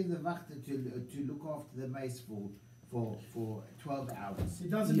that? they give the wachter to look after the mace for 12 hours. He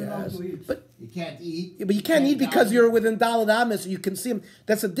doesn't know Yes, to eat. but You can't eat. but you can't eat because daven. you're within Dalad Amis, so you can see him.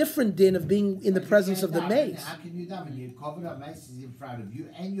 That's a different din of being in the But you presence of can't the daven. mace. How can you daven? You cover the mace is in front of you,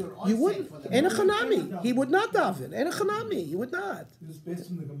 and you're on You set wouldn't. for the Enochanami. He would not daven. Enochanami. He would not. It was based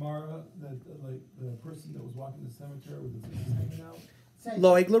on the Gemara that like the person that was walking the cemetery with his face hanging out. Say-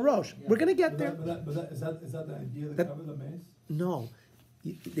 Loig LaRoche. We're going to get But there. is that the idea that That- covered the mace? No.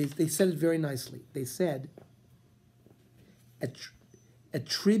 They said it very nicely. They said a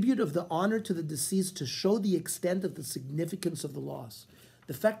tribute of the honor to the deceased to show the extent of the significance of the loss.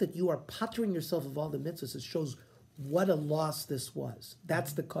 The fact that you are pottering yourself of all the mitzvahs, it shows what a loss this was.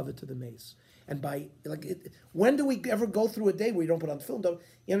 That's the cover to the mace. And when do we ever go through a day where you don't put on film?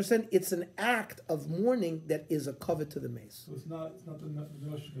 You understand? It's an act of mourning that is a cover to the mace. So it's not the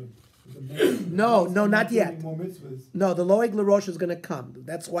notion of the mace. No, not doing yet. More mitzvahs. No, the Loeg LaRoche is going to come.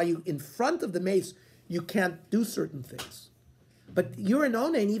 That's why in front of the mace, you can't do certain things. But you're an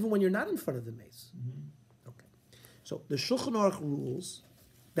onen even when you're not in front of the mace. Okay. So the Shulchan Aruch rules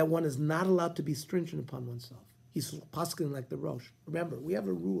that one is not allowed to be stringent upon oneself. He's posking like the Rosh. Remember, we have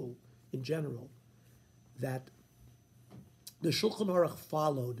a rule in general that the Shulchan Aruch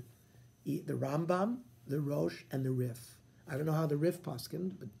followed the Rambam, the Rosh, and the Rif. I don't know how the Rif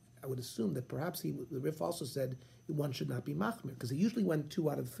poskin, but I would assume that perhaps the Rif also said one should not be machmir, because he usually went 2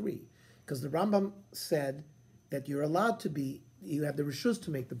 out of 3. Because the Rambam said that you're allowed to be, you have the rishus to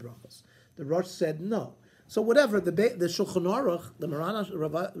make the brachos. The Rosh said no. So whatever, the Shulchan Aruch, the Marana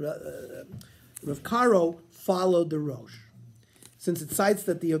Rav Karo followed the Rosh. Since it cites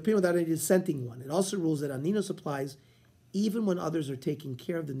that the opinion without any dissenting one, it also rules that Aninos applies even when others are taking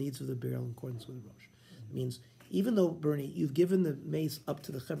care of the needs of the burial in accordance with the Rosh. It means, even though, Bernie, you've given the mace up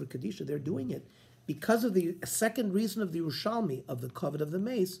to the Chevra Kadisha, they're doing it. Because of the second reason of the Yerushalmi, of the covet of the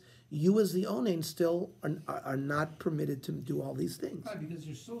mace, you as the onen still are not permitted to do all these things. Right, because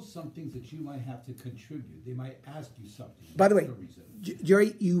there's still some things that you might have to contribute. They might ask you something. By the That's way, reason.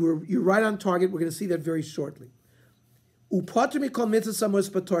 Jerry, you're right on target. We're going to see that very shortly. The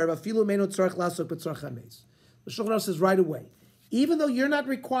Shulchan Aruch says right away, even though you're not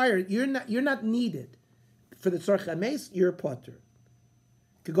required, you're not needed for the tzarech hameis, you're a potter.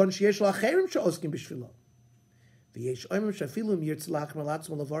 כגון שיש לו אחרים שעוסקים בשבילו. ויש אומרים שאפילו אם ירצה להחמיר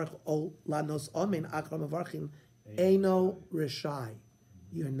לעצמו לברך או לאנוס אומן אחר המברכים, אינו רשאי.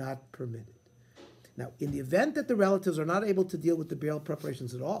 You're not permitted. Now, in the event that the relatives are not able to deal with the burial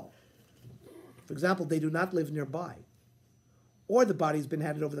preparations at all, for example, they do not live nearby, or the body's been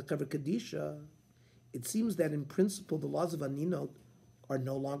handed over the Chevra Kadisha, it seems that in principle the laws of Aninot are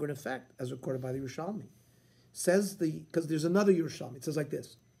no longer in effect, as recorded by the Yerushalmi. Says because there's another Yerushalmi. It says like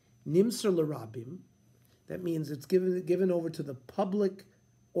this: Nimser l'rabim. That means it's given over to the public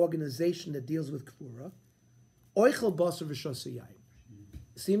organization that deals with Kvura. Oichel basar v'shos yayin.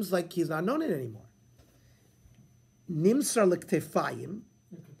 Seems like he's not known it anymore. Nimsar l'ktefayim.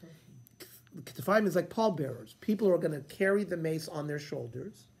 Ktefayim is like pallbearers. People who are going to carry the mace on their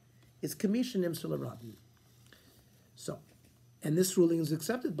shoulders. Is kamisha nimsar l'rabim. So, and this ruling is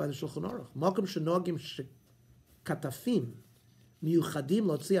accepted by the Shulchan Aruch. Malkum shenogim katafim miyuchadim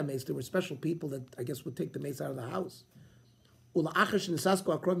lotzia mace. There were special people that I guess would take the mace out of the house. And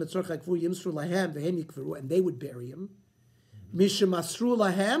they would bury him. Mishemasru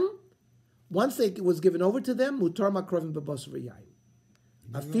lahem. Once it was given over to them, mutar makrovim bebosar v'yayin.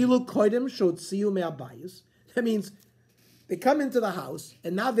 Afilu koidim shotziu me'abayis. That means they come into the house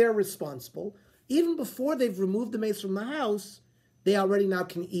and now they're responsible. Even before they've removed the mace from the house, they already now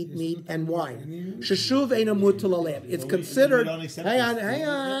can eat meat and wine. Sheshuv eina mutal aleim. It's considered. Hang on.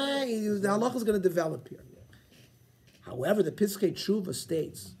 The halacha is going to develop here. However, the Piskei Tshuva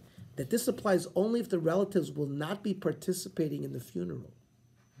states that this applies only if the relatives will not be participating in the funeral.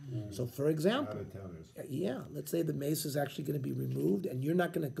 So, for example, let's say the mace is actually going to be removed and you're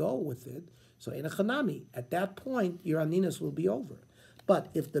not going to go with it. So, in a chanami, at that point, your aninas will be over. But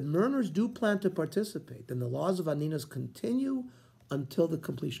if the mourners do plan to participate, then the laws of aninas continue until the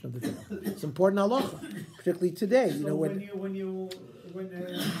completion of the funeral. It's important halacha, particularly today. So when you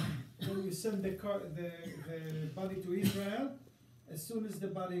send the body to Israel, as soon as the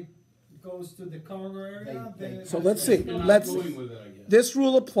body goes to the cargo area, so let's see. This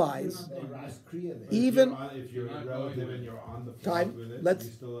rule applies even if you're a relative and you're on the time. with it, Let's.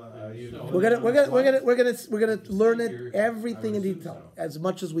 you still, We're gonna learn it everything in detail as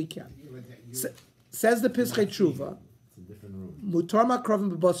much as we can. Says the Piskei Tshuva. Mutar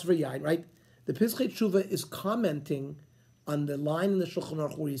makrovim b'bosar v'yayin. Right. The Piskei Tshuva is commenting on the line in the Shulchan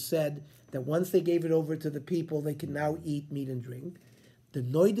Aruch where he said that once they gave it over to the people, they can now eat meat and drink. The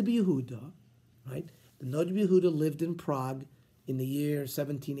Noid Yehuda, right? The Noid Yehuda lived in Prague in the year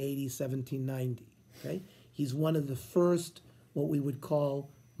 1780, 1790. Okay, he's one of the first, what we would call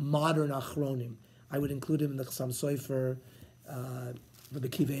modern achronim. I would include him in the Chassam Sofer, the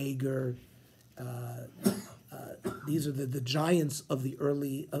Kiva. These are the giants of the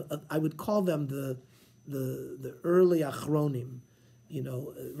early. I would call them the early achronim. You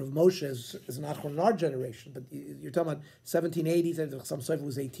know, Rav Moshe is an achron in our generation, but you're talking about 1780s. The Chassam Sofer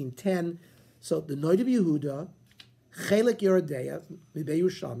was 1810. So the Noid of Yehuda, Chelik Yerodeya, Mibei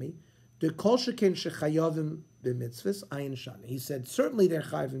Yerushalmi, the Kol Sheken Shechayavim b'mitzvahs Ayin Shani. He said certainly they're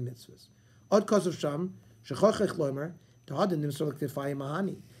chayav in mitzvahs. Od Kosav Sham Shechochech Loimer Tahad Nimsor L'Ktefayim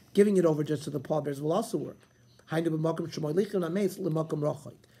Mahani. Giving it over just to the pallbearers will also work. Like when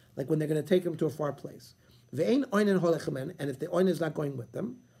they're going to take them to a far place. And if the oin is not going with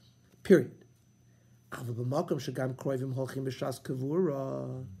them, period. But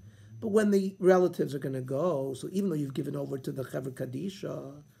when the relatives are going to go, so even though you've given over to the Chevra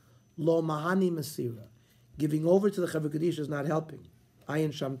Kadisha, lo mahani masira, giving over to the Chevra Kadisha is not helping.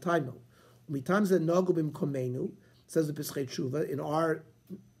 Ayin sham taimo. Mitams that nagu bim komenu, says the Piskei Tshuva, in our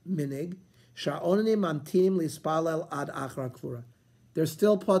minig, sha'onanim amtim lispalel ad achra kvura. They're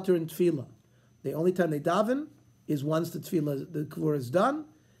still potter in tefillah. The only time they daven is once the tefillah, the kvura is done,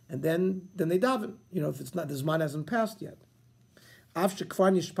 and then they daven. You know, if it's not, the zman hasn't passed yet. Af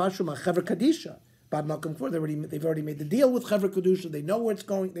shekvar nishpashu ma chevra kadisha bad malkum kvura. They've already made the deal with chevra kadisha. They know where it's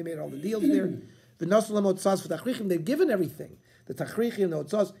going. They made all the deals there. V'nosulam otzaz v'tachrichim. They've given everything. The tachrichim, the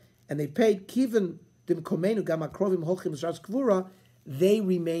otzaz, and they paid kiven dim komenu gam akrovim holchim zras kvura. They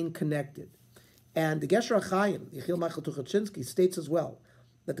remain connected. And the Gesher HaChaim, Yechiel Michael Tuchachinsky, states as well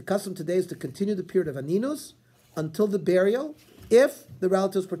that the custom today is to continue the period of aninus until the burial, if the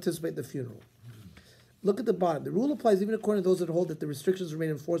relatives participate in the funeral. Look at the bottom. The rule applies even according to those that hold that the restrictions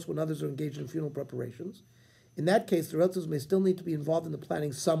remain in force when others are engaged in funeral preparations. In that case, the relatives may still need to be involved in the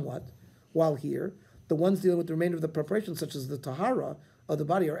planning somewhat, while here, the ones dealing with the remainder of the preparation, such as the tahara of the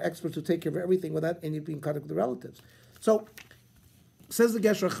body, are experts who take care of everything without any being in contact with the relatives. So, says the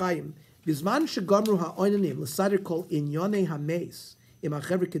Gesher HaChaim, Bizman shegamru ha'oinanim l'sadir kol inyonei hameis im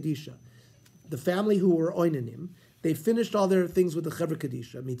ha'chevra kadisha. The family who were oinanim, they finished all their things with the chevra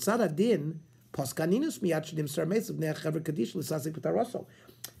kadisha. Mitzad adin paskaninus miyad shedim sarmeis of nei chevra kadisha l'sasik p'taraso.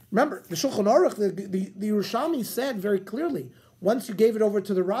 Remember, the Shulchan Aruch, the Yerushalmi said very clearly, once you gave it over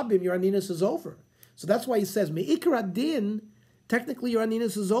to the rabbim, your aninus is over. So that's why he says me'ikar adin, technically your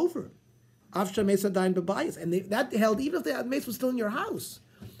aninus is over. After mesa dain bebayis, and that held even if the mace was still in your house.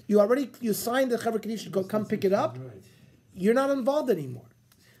 You signed the Chevra Kadisha to go come pick it up. you're not involved anymore.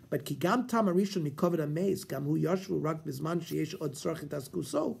 But kigam tamarishon mikovid ameis gam hu yashvu rak bizman sheyesh od tzorchit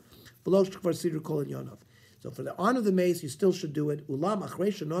askuso v'lo shkvar sidru kol yonov. So for the honor of the mace, you still should do it. Ulam achrei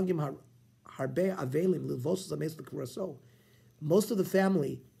shenogim harbe avelim lilvos ameis l'kvaraso. Most of the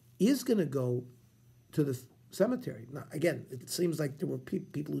family is going to go to the cemetery. Now, again, it seems like there were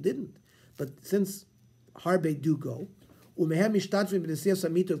people who didn't, but since harbe do go, umehem mishtatvim b'nesiyas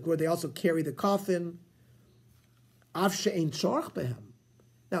hamita, of course, they also carry the coffin. Av she'ein tzorch behem.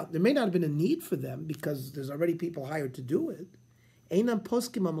 Now, there may not have been a need for them because there's already people hired to do it. Einam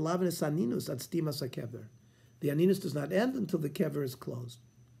poskim amalavin es aninus at stimas hakever. The aninus does not end until the kever is closed.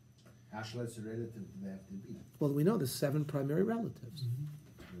 How close a relative do they have to be? Well, we know the 7 primary relatives.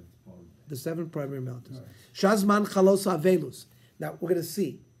 That's part of that. The 7 primary relatives. Shazman chalos avelus. Now, we're going to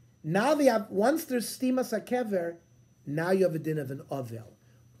see. Now, once there's stimas hakever, now you have a din of an avel,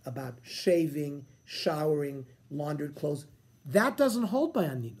 about shaving, showering, laundered clothes. That doesn't hold by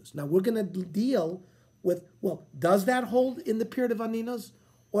aninus. Now we're going to deal with, well, does that hold in the period of aninus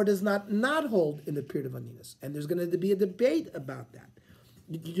or does not hold in the period of aninus? And there's going to be a debate about that.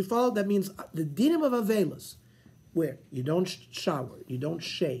 Did you follow? That means the dinim of avelus, where you don't shower, you don't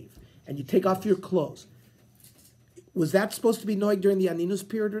shave, and you take off your clothes. Was that supposed to be noig during the aninus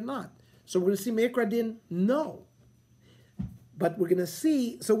period or not? So we're going to see meikra din, no. But we're going to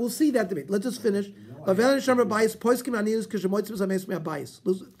see, so we'll see that debate. Let's just finish. So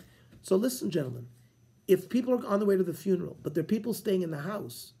listen, gentlemen, if people are on the way to the funeral, but there are people staying in the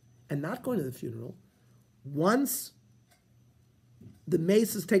house and not going to the funeral, once the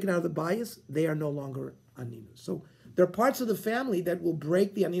mace is taken out of the bias, they are no longer aninus. So there are parts of the family that will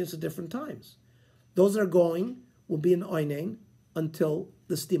break the aninus at different times. Those that are going will be in oinen until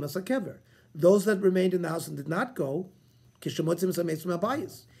the stimas hakever. Those that remained in the house and did not go, and then there's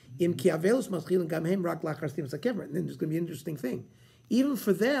going to be an interesting thing. Even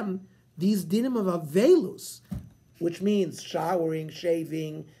for them, these dinim of avelus, which means showering,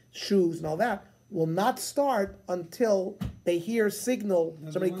 shaving, shoes, and all that, will not start until they hear signal.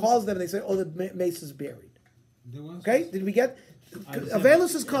 Somebody calls them and they say, "Oh, the mace is buried." Okay, did we get?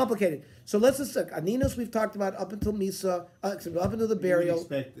 Avelus is complicated. So let's just look. Aninus we've talked about up until Misa, up until the burial. You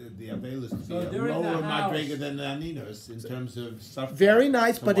expect the Avelus to be So a they're in the lower house. madrega than the Aninus in terms of suffering. Very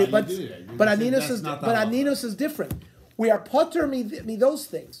nice, So but why it, but do you do that? You but said Aninus that's is not but halacha. Aninus is different. We are potter me those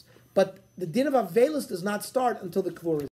things, but the din of Avelus does not start until the Kvur is